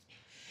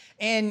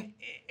 And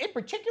in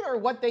particular,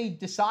 what they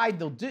decide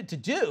to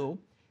do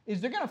is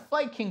they're going to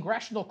fight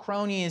congressional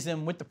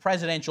cronyism with the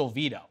presidential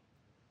veto.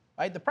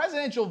 Right? The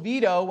presidential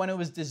veto, when it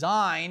was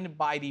designed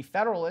by the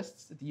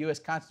Federalists at the U.S.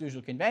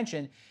 Constitutional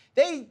Convention,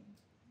 they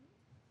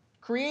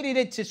created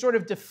it to sort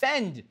of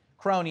defend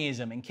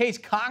cronyism in case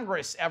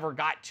Congress ever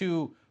got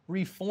too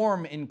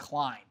reform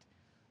inclined,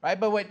 right?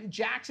 But what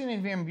Jackson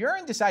and Van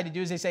Buren decided to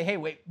do is they say, hey,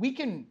 wait, we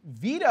can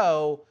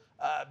veto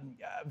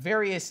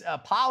various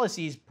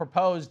policies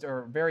proposed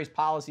or various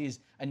policies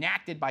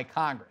enacted by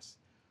Congress,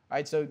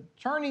 right? So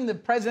turning the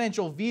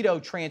presidential veto,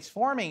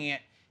 transforming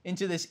it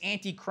into this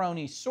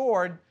anti-crony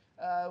sword,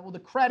 well, the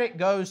credit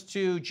goes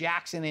to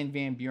Jackson and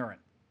Van Buren,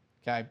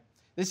 okay?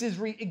 This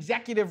is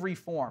executive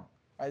reform,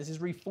 right? This is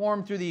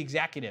reform through the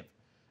executive.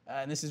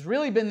 And this has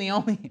really been the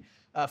only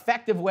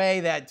effective way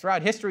that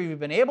throughout history we've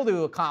been able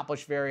to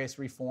accomplish various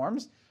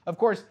reforms. Of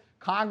course,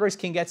 Congress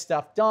can get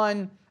stuff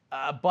done,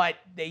 but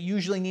they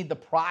usually need the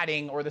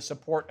prodding or the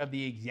support of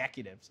the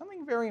executive.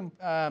 Something very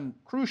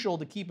crucial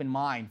to keep in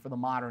mind for the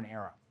modern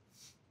era.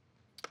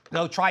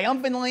 Though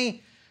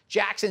triumphantly,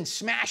 Jackson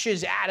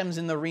smashes Adams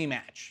in the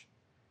rematch.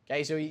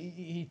 Okay, so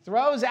he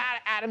throws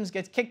Adams,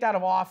 gets kicked out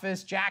of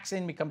office.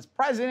 Jackson becomes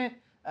president.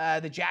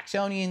 The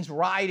Jacksonians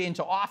ride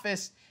into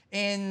office.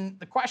 And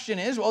the question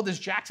is, well, does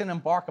Jackson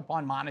embark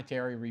upon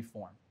monetary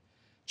reform?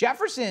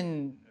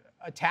 Jefferson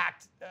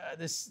attacked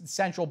this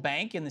central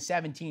bank in the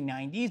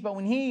 1790s, but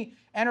when he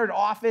entered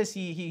office,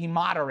 he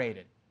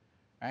moderated,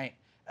 right?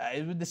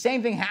 The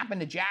same thing happened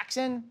to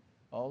Jackson?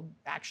 Well,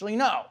 actually,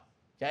 no.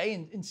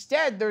 Okay,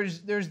 instead, there's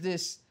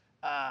this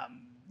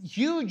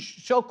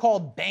huge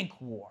so-called bank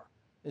war.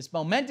 This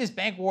momentous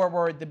bank war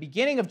where at the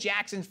beginning of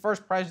Jackson's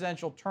first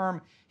presidential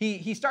term,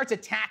 he starts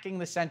attacking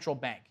the central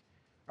bank,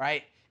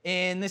 right?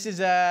 And this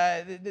is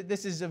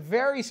a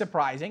very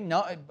surprising.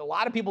 No, a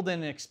lot of people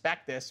didn't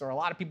expect this, or a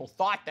lot of people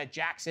thought that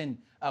Jackson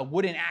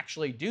wouldn't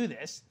actually do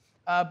this,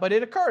 but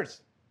it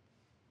occurs.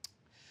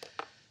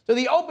 So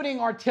the opening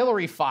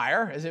artillery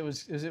fire, as it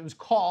was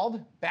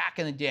called back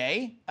in the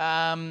day,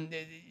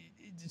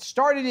 it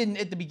started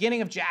at the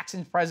beginning of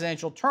Jackson's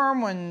presidential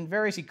term when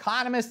various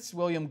economists,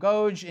 William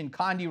Gouge and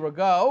Condi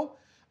Rago,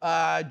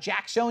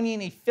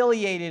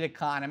 Jacksonian-affiliated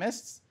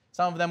economists,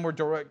 some of them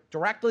were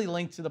directly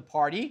linked to the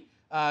party.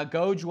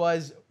 Gouge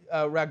was,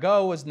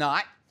 Rago was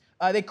not.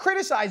 They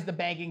criticized the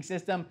banking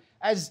system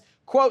as,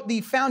 quote,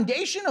 the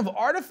foundation of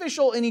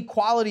artificial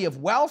inequality of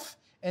wealth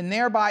and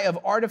thereby of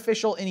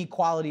artificial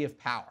inequality of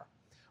power.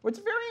 What's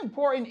very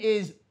important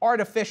is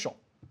artificial.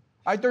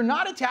 Right? They're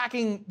not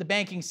attacking the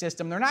banking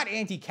system. They're not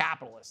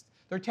anti-capitalist.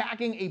 They're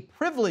attacking a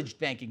privileged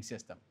banking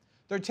system.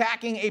 They're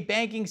attacking a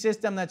banking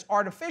system that's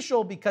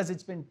artificial because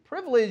it's been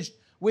privileged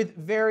with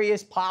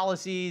various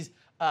policies,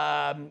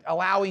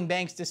 allowing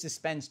banks to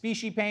suspend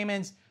specie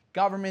payments,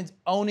 governments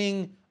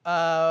owning,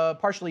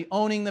 partially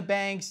owning the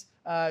banks,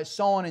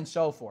 so on and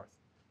so forth.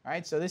 All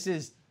right, so this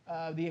is,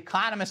 the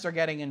economists are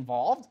getting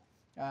involved,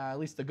 at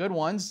least the good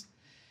ones.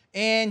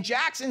 In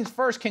Jackson's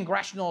first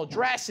congressional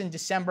address in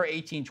December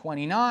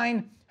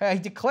 1829, he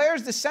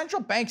declares the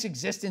central bank's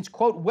existence,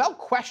 quote, well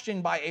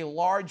questioned by a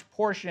large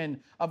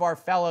portion of our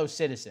fellow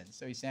citizens.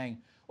 So he's saying,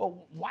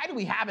 well, why do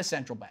we have a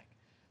central bank?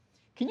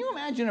 Can you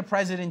imagine a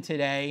president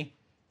today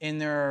in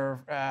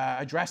their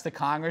address to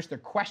Congress? They're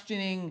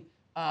questioning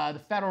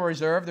the Federal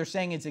Reserve. They're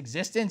saying its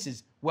existence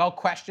is well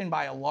questioned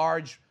by a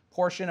large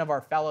portion of our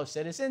fellow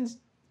citizens.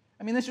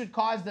 I mean, this would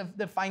cause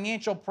the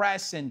financial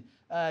press and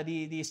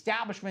the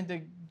establishment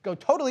to go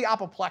totally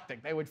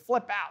apoplectic. They would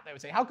flip out. They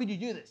would say, how could you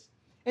do this?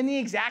 And the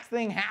exact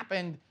thing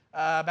happened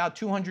about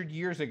 200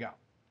 years ago,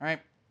 right?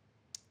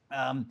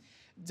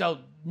 So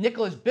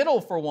Nicholas Biddle,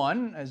 for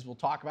one, as we'll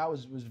talk about,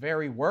 was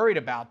very worried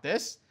about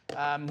this.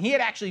 He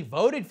had actually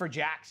voted for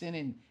Jackson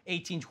in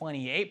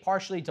 1828,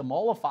 partially to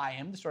mollify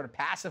him, to sort of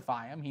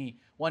pacify him. He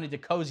wanted to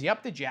cozy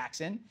up to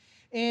Jackson.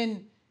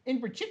 And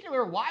in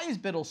particular, why is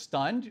Biddle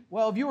stunned?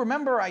 Well, if you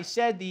remember, I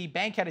said the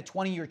bank had a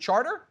 20-year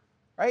charter,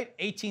 right?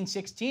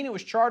 1816, it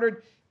was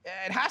chartered.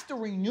 It has to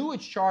renew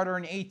its charter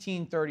in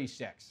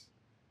 1836,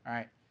 all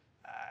right?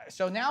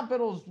 So now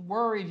Biddle's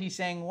worried. He's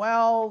saying,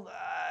 well,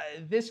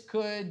 this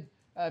could,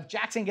 if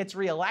Jackson gets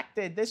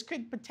reelected, this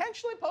could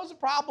potentially pose a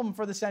problem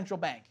for the central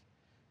bank,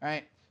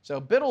 right? So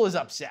Biddle is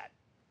upset.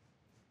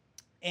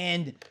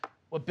 And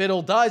what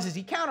Biddle does is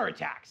he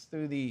counterattacks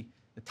through the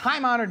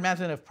time-honored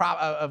method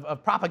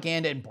of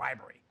propaganda and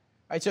bribery.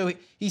 Right, so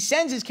he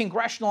sends his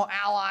congressional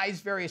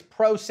allies various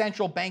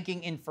pro-central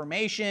banking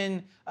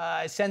information,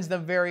 sends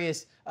them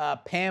various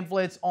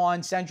pamphlets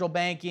on central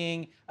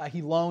banking.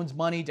 He loans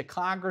money to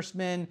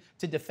congressmen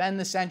to defend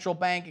the central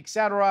bank,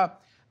 etc.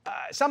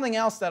 Something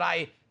else that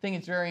I think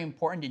it's very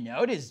important to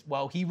note is,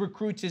 well, he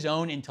recruits his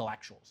own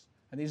intellectuals.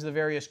 And these are the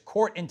various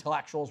court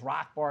intellectuals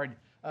Rothbard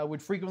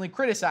would frequently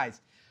criticize.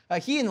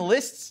 He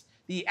enlists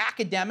the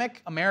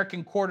academic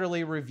American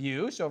Quarterly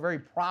Review, so a very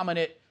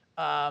prominent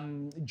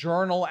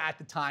journal at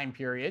the time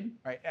period,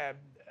 right?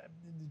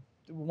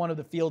 One of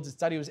the fields of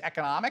study was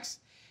economics.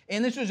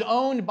 And this was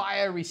owned by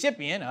a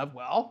recipient of,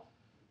 well,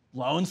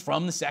 loans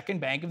from the Second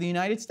Bank of the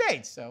United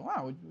States. So,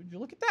 wow, would you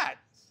look at that?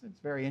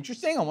 It's very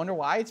interesting. I wonder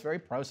why it's very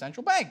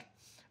pro-central bank.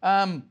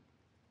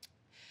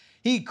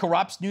 He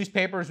corrupts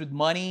newspapers with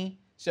money.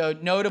 So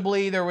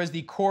notably, there was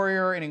the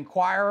Courier and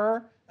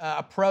Inquirer,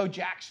 a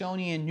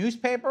pro-Jacksonian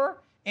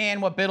newspaper.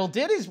 And what Biddle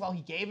did is, well,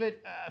 he gave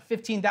it a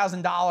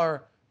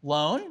 $15,000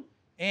 loan,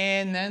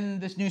 and then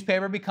this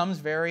newspaper becomes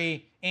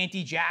very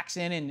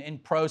anti-Jackson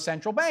and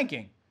pro-central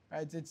banking.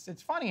 Right?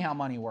 It's funny how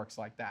money works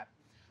like that.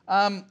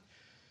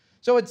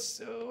 So what's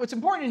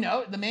important to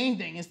note, the main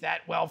thing is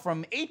that, well, from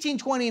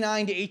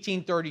 1829 to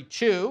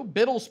 1832,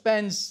 Biddle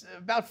spends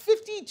about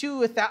 $50,000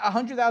 to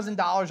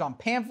 $100,000 on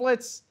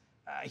pamphlets.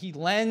 He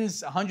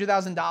lends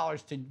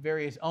 $100,000 to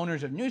various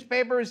owners of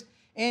newspapers,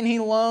 and he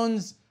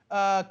loans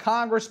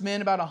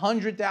congressmen about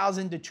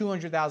 $100,000 to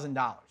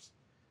 $200,000.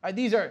 Right,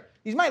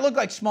 these might look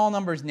like small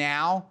numbers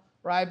now,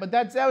 right? But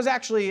that was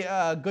actually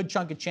a good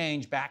chunk of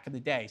change back in the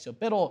day. So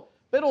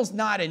Biddle's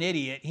not an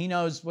idiot. He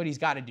knows what he's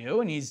got to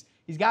do, and he's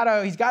got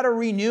to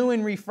renew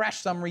and refresh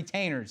some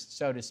retainers,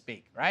 so to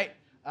speak, right?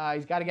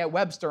 He's got to get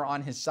Webster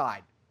on his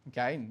side,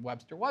 okay? And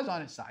Webster was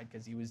on his side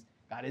because he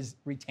got his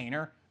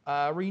retainer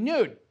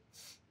renewed.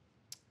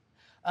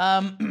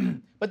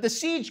 But the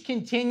siege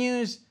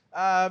continues.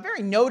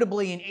 Very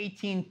notably in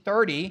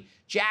 1830,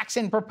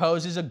 Jackson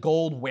proposes a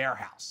gold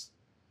warehouse.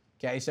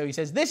 Okay, so he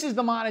says, this is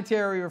the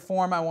monetary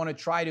reform I want to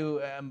try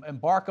to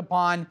embark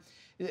upon.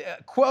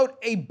 Quote,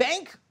 a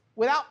bank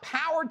without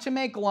power to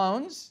make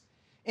loans,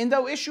 and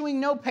though issuing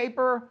no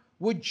paper,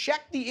 would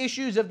check the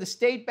issues of the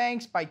state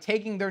banks by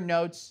taking their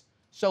notes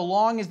so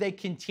long as they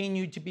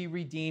continued to be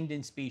redeemed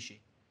in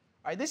specie.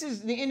 All right, this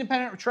is the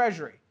independent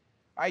treasury.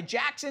 All right,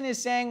 Jackson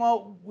is saying,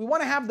 well, we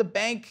want to have the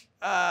bank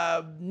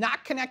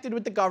not connected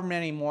with the government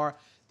anymore.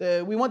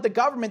 We want the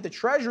government, the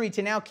treasury,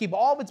 to now keep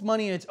all of its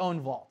money in its own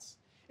vaults.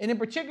 And in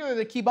particular,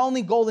 to keep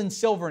only gold and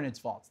silver in its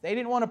vaults. They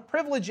didn't want to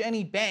privilege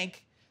any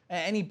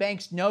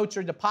bank's notes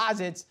or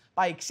deposits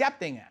by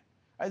accepting it.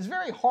 It's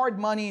very hard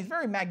money. It's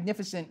very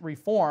magnificent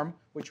reform,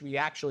 which we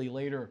actually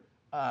later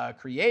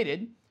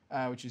created,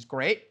 which is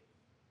great.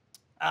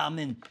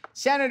 And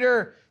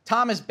Senator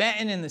Thomas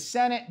Benton in the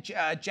Senate,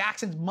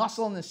 Jackson's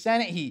muscle in the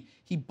Senate,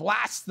 he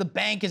blasts the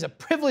bank as a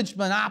privileged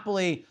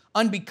monopoly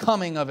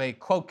unbecoming of a,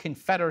 quote,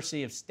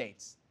 confederacy of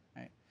states.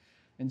 Right?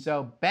 And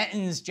so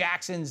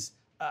Jackson's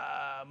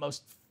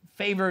most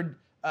favored,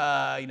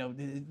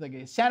 like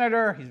a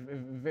senator. He's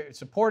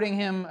supporting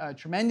him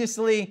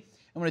tremendously.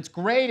 And what's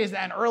great is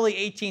that in early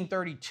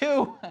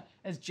 1832,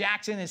 as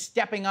Jackson is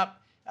stepping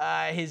up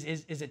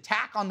his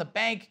attack on the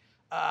bank,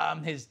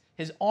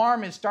 his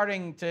arm is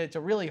starting to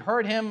really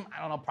hurt him. I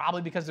don't know,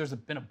 probably because there's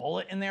been a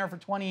bullet in there for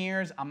 20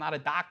 years. I'm not a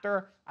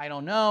doctor. I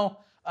don't know.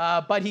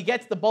 But he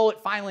gets the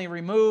bullet finally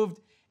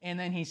removed, and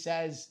then he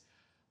says,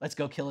 let's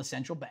go kill a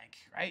central bank,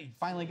 right? He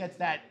finally gets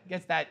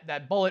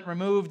that bullet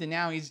removed, and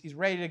now he's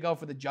ready to go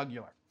for the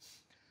jugular.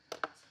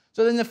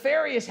 So the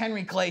nefarious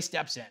Henry Clay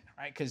steps in,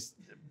 right? Because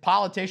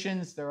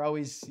politicians, they're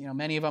always,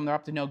 many of them, they're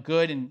up to no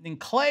good. And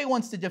Clay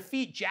wants to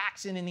defeat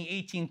Jackson in the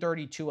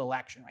 1832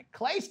 election, right?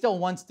 Clay still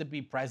wants to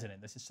be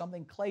president. This is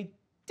something Clay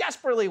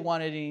desperately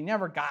wanted, and he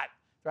never got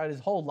throughout his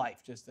whole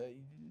life.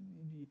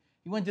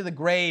 He went to the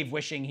grave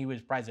wishing he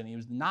was president. He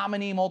was the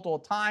nominee multiple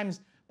times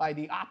by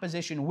the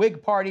opposition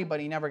Whig Party, but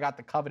he never got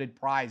the coveted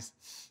prize.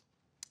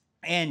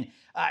 And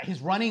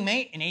his running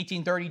mate in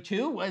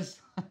 1832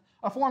 was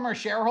a former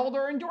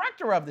shareholder and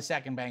director of the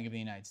Second Bank of the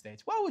United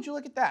States. Well, would you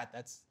look at that?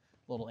 That's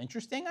a little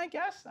interesting, I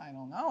guess. I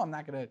don't know. I'm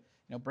not going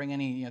to bring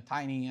any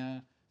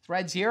tiny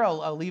threads here.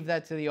 I'll leave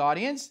that to the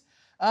audience.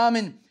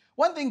 And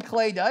one thing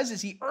Clay does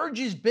is he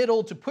urges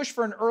Biddle to push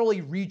for an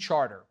early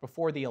recharter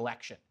before the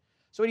election.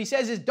 So what he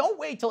says is, don't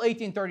wait till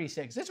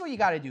 1836. This is what you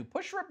got to do.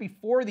 Push for it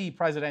before the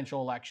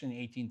presidential election in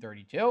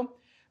 1832,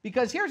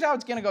 because here's how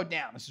it's going to go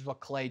down. This is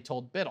what Clay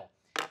told Biddle.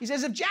 He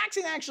says, if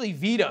Jackson actually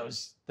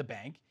vetoes the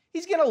bank,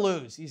 he's going to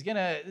lose. It's going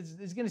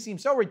to seem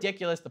so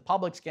ridiculous, the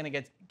public's going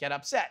to get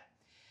upset.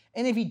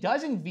 And if he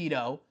doesn't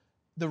veto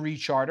the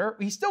recharter,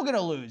 he's still going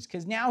to lose,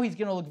 because now he's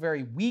going to look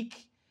very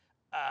weak.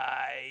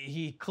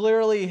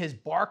 His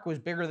bark was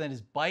bigger than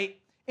his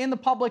bite, and the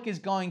public is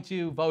going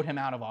to vote him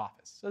out of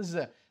office. So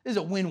this is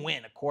a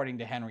win-win, according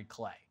to Henry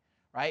Clay,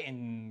 right?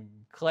 And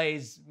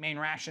Clay's main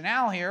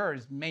rationale here, or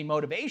his main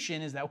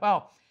motivation, is that,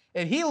 well,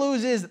 if he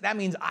loses, that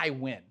means I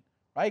win,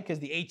 right? Because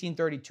the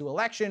 1832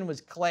 election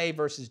was Clay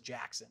versus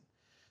Jackson.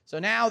 So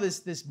now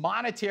this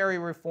monetary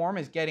reform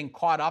is getting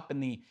caught up in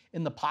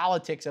the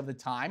politics of the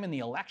time, in the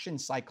election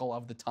cycle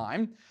of the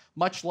time,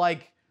 much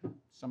like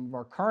some of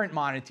our current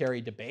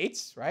monetary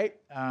debates, right?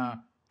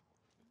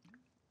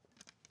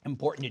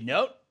 Important to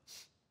note.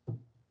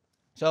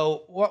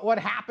 So what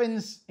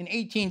happens in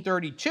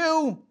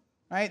 1832,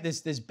 right?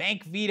 This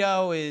bank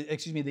veto is,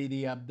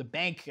 the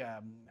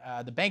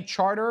bank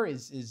charter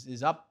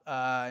is up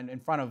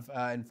in front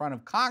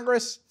of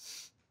Congress.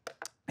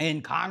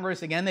 In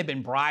Congress, again, they've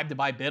been bribed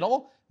by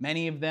Biddle.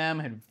 Many of them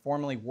had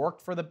formerly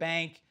worked for the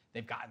bank.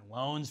 They've gotten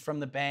loans from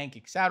the bank,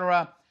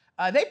 etc.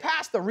 They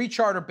passed the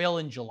recharter bill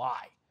in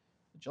July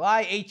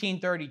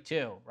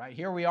 1832, right?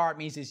 Here we are at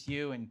Mises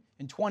U in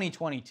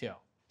 2022,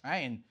 right?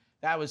 And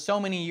that was so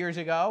many years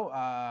ago.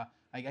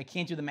 I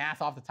can't do the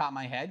math off the top of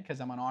my head because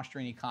I'm an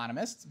Austrian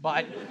economist,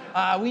 but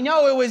we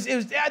know it was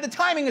the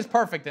timing is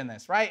perfect in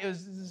this, right?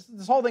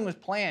 This whole thing was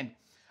planned.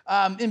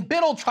 And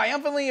Biddle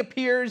triumphantly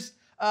appears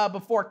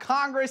before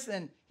Congress,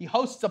 and he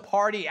hosts a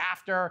party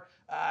after.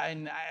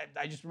 And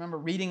I just remember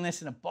reading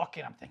this in a book,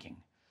 and I'm thinking,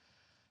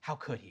 how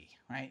could he,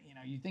 right? You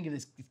know, you think of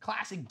this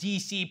classic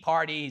D.C.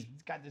 party.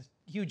 He's got this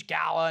huge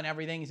gala and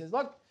everything. He says,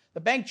 look, the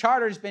bank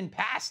charter has been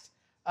passed.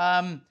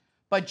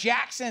 But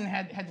Jackson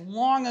had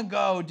long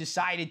ago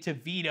decided to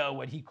veto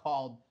what he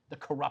called the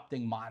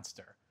corrupting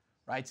monster,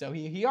 right? So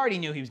he already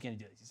knew he was going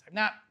to do this. He's like,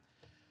 nah,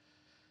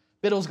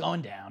 Biddle's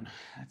going down.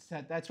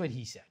 That's what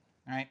he said,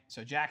 all right?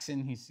 So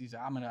Jackson, he's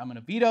I'm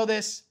gonna veto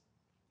this.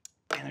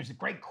 And there's a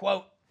great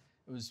quote.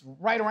 It was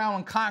right around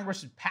when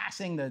Congress was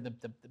passing the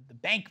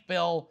bank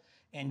bill,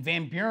 and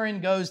Van Buren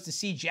goes to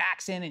see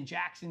Jackson, and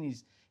Jackson,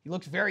 he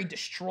looks very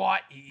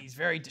distraught. He's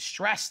very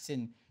distressed,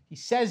 and he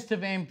says to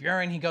Van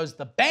Buren, he goes,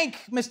 the bank,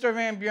 Mr.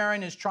 Van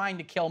Buren, is trying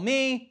to kill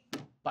me,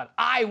 but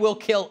I will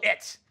kill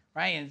it,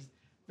 right? And it's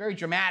very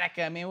dramatic.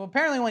 I mean, well,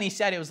 apparently when he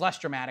said it was less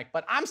dramatic,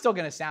 but I'm still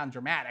going to sound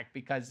dramatic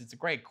because it's a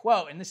great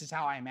quote, and this is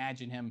how I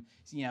imagine him.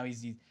 You know,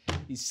 he's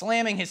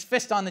slamming his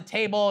fist on the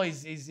table.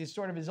 He's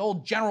sort of his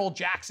old General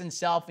Jackson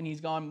self, and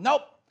he's going,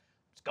 nope,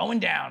 it's going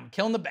down,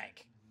 killing the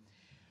bank.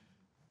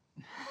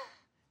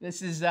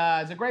 This is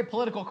a great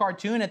political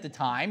cartoon at the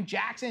time.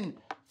 Jackson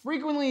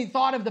frequently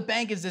thought of the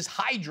bank as this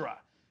hydra.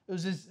 It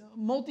was this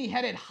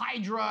multi-headed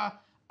hydra.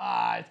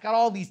 It's got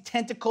all these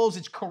tentacles.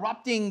 It's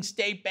corrupting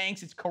state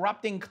banks. It's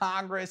corrupting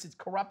Congress. It's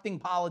corrupting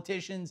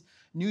politicians,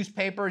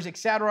 newspapers,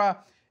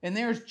 etc. And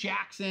there's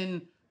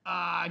Jackson.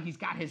 He's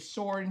got his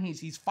sword, and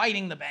he's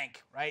fighting the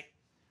bank, right?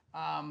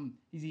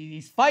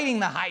 He's fighting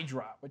the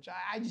hydra, which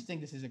I just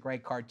think this is a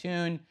great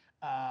cartoon.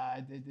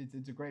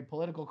 It's a great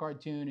political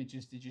cartoon. It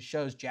just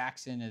shows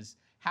Jackson as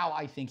how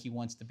I think he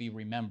wants to be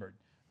remembered.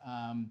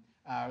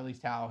 Or at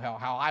least how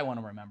I want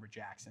to remember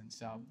Jackson.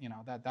 So, you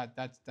know, that's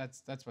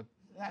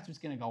what's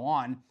going to go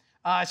on.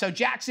 So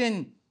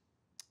Jackson,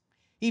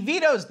 he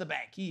vetoes the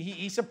bank.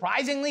 He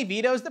surprisingly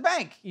vetoes the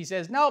bank. He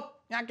says, nope,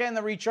 not getting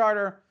the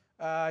recharter.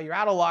 You're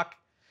out of luck.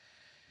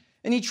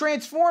 And he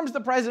transforms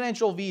the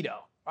presidential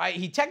veto. Right?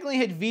 He technically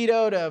had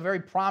vetoed a very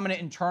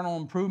prominent internal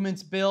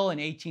improvements bill in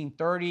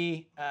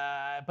 1830,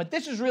 but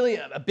this was really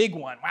a big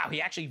one. Wow, he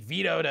actually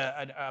vetoed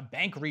a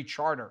bank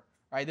recharter.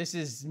 Right? This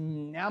is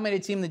now made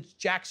it seem that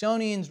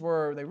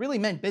Jacksonians they really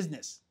meant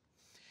business.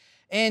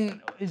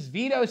 And his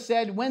veto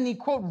said, when the,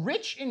 quote,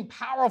 rich and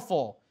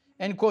powerful,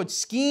 end quote,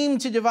 scheme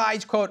to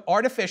devise, quote,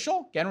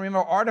 artificial, again, remember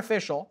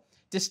artificial,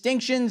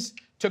 distinctions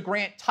to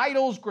grant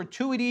titles,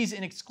 gratuities,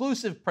 and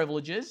exclusive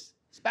privileges,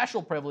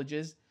 special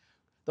privileges,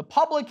 the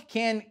public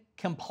can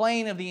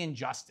complain of the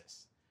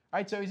injustice.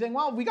 Right? So he's saying,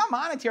 well, we got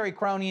monetary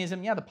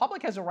cronyism. Yeah, the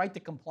public has a right to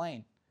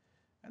complain.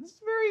 And this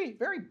is very,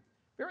 very,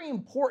 very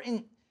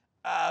important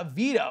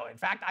veto. In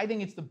fact, I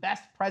think it's the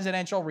best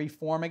presidential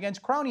reform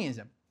against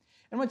cronyism.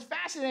 And what's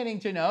fascinating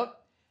to note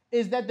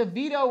is that the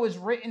veto was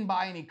written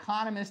by an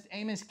economist,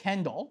 Amos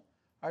Kendall,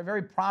 a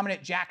very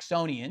prominent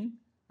Jacksonian,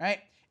 right?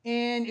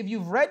 And if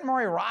you've read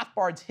Murray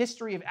Rothbard's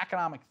History of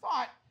Economic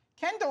Thought,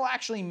 Kendall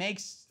actually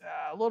makes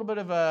a little bit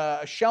of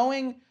a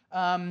showing.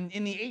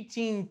 In the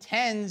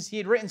 1810s, he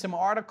had written some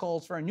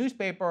articles for a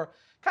newspaper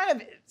kind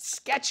of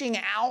sketching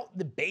out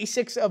the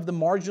basics of the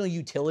marginal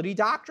utility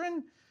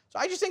doctrine. So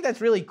I just think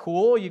that's really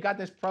cool. You got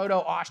this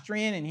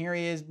proto-Austrian, and here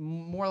he is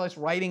more or less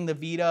writing the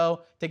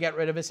veto to get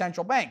rid of a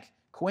central bank.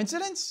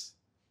 Coincidence?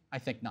 I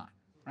think not,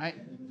 right?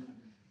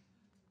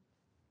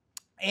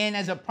 And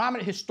as a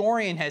prominent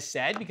historian has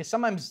said, because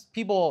sometimes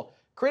people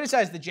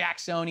criticize the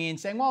Jacksonian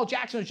saying, well,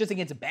 Jackson was just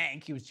against a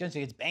bank. He was just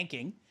against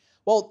banking.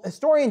 Well,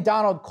 historian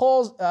Donald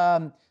Coles,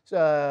 a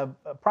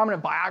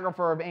prominent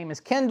biographer of Amos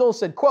Kendall,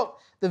 said, quote,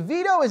 the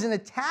veto is an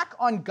attack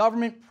on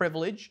government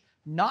privilege,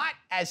 not,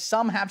 as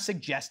some have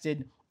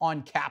suggested,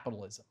 on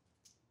capitalism.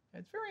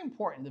 It's very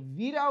important. The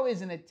veto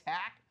is an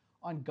attack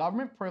on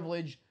government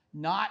privilege,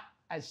 not,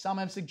 as some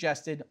have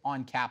suggested,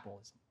 on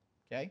capitalism.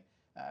 Okay?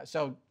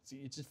 So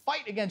it's a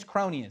fight against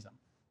cronyism.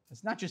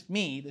 It's not just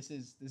me. This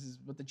is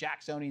what the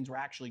Jacksonians were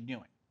actually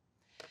doing.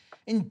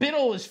 And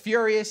Biddle was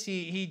furious.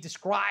 He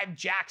described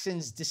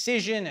Jackson's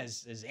decision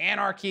as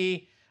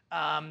anarchy.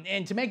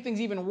 And to make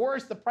things even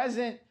worse, the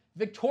president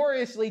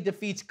victoriously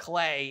defeats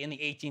Clay in the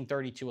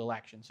 1832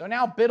 election. So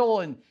now Biddle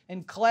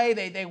and Clay,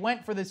 they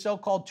went for the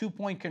so-called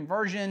two-point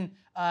conversion,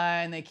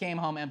 and they came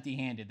home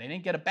empty-handed. They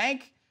didn't get a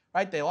bank,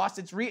 right? They lost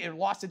its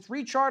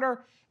recharter,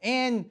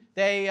 and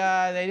they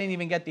didn't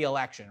even get the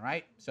election,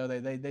 right? So they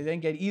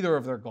didn't get either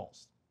of their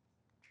goals.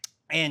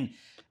 And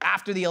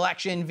after the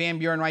election, Van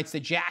Buren writes to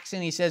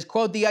Jackson, he says,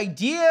 quote, the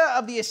idea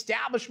of the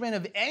establishment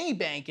of any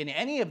bank in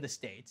any of the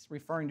states,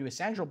 referring to a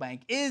central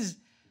bank, is,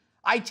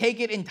 I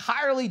take it,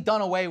 entirely done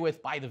away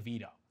with by the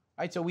veto.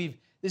 Right? So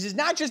this is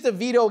not just a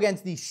veto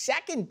against the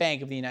second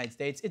bank of the United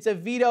States, it's a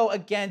veto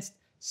against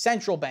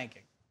central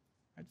banking.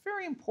 It's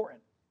very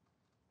important.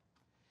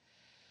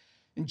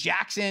 And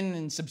Jackson,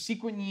 in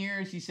subsequent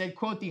years, he said,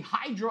 quote, the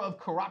hydra of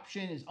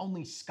corruption is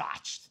only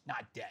scotched,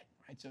 not dead.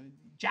 Right? So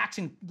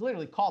Jackson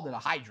literally called it a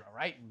hydra,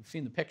 right? We've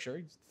seen the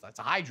picture. That's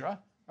a hydra,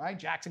 right?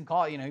 Jackson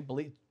called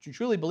it, he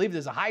truly believed it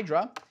was a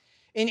hydra.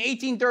 In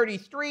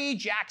 1833,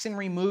 Jackson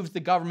removes the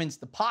government's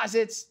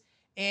deposits,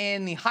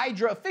 and the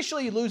Hydra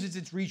officially loses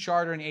its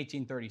recharter in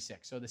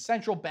 1836. So the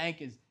central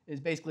bank is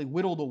basically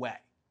whittled away,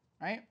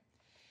 right?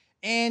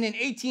 And in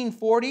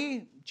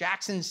 1840,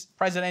 Jackson's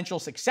presidential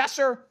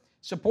successor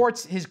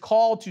supports his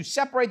call to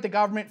separate the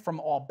government from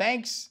all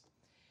banks.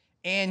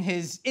 And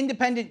his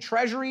independent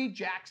treasury,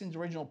 Jackson's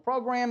original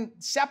program,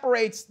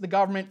 separates the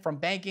government from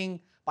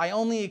banking by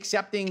only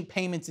accepting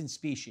payments in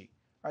specie.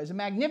 It was a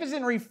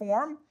magnificent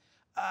reform.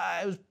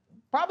 It was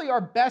probably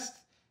our best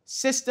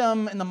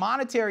system in the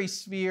monetary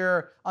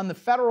sphere on the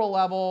federal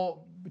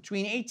level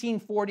between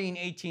 1840 and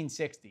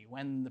 1860,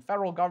 when the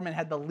federal government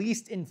had the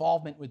least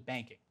involvement with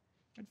banking.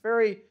 It's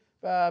very,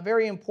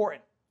 very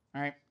important.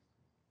 All right.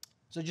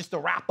 So just to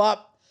wrap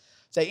up,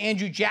 say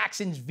Andrew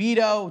Jackson's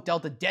veto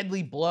dealt a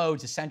deadly blow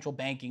to central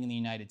banking in the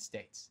United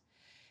States.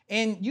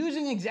 And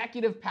using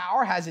executive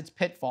power has its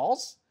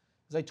pitfalls,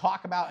 as I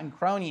talk about in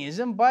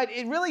Cronyism, but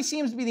it really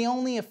seems to be the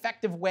only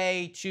effective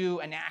way to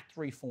enact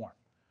reform,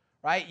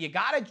 right? You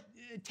got to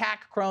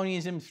attack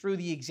cronyism through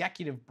the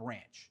executive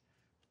branch.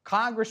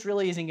 Congress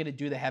really isn't going to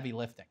do the heavy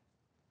lifting,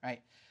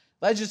 right?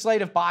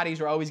 Legislative bodies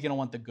are always going to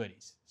want the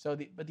goodies.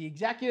 But the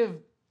executive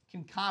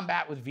can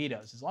combat with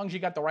vetoes, as long as you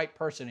got the right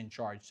person in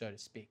charge, so to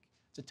speak.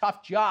 It's a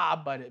tough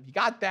job, but if you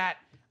got that,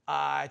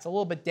 it's a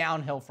little bit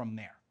downhill from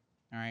there,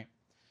 all right?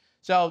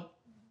 So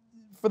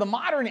for the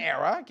modern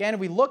era, again, if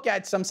we look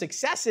at some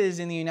successes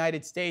in the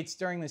United States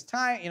during this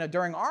time,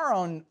 during our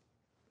own,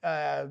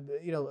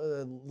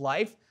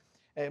 life,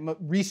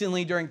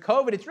 recently during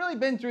COVID, it's really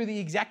been through the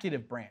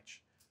executive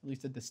branch, at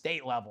least at the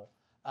state level,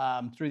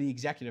 through the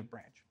executive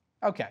branch.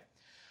 Okay.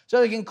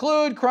 So to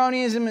conclude,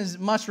 cronyism is a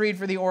must-read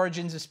for the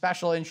origins of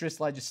special interest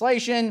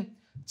legislation.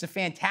 It's a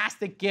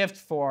fantastic gift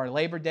for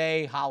Labor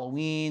Day,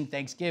 Halloween,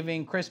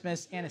 Thanksgiving,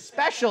 Christmas, and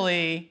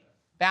especially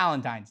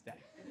Valentine's Day.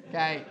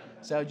 Okay?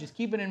 So just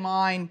keep it in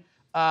mind.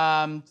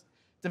 At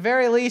the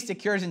very least, it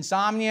cures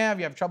insomnia. If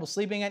you have trouble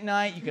sleeping at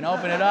night, you can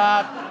open it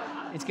up.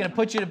 It's going to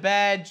put you to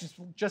bed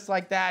just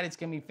like that. It's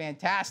going to be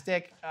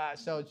fantastic.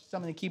 So it's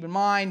something to keep in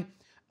mind.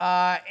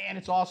 And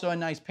it's also a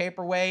nice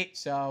paperweight,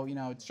 so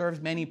it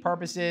serves many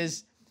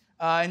purposes.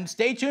 And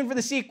stay tuned for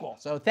the sequel.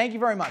 So thank you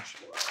very much.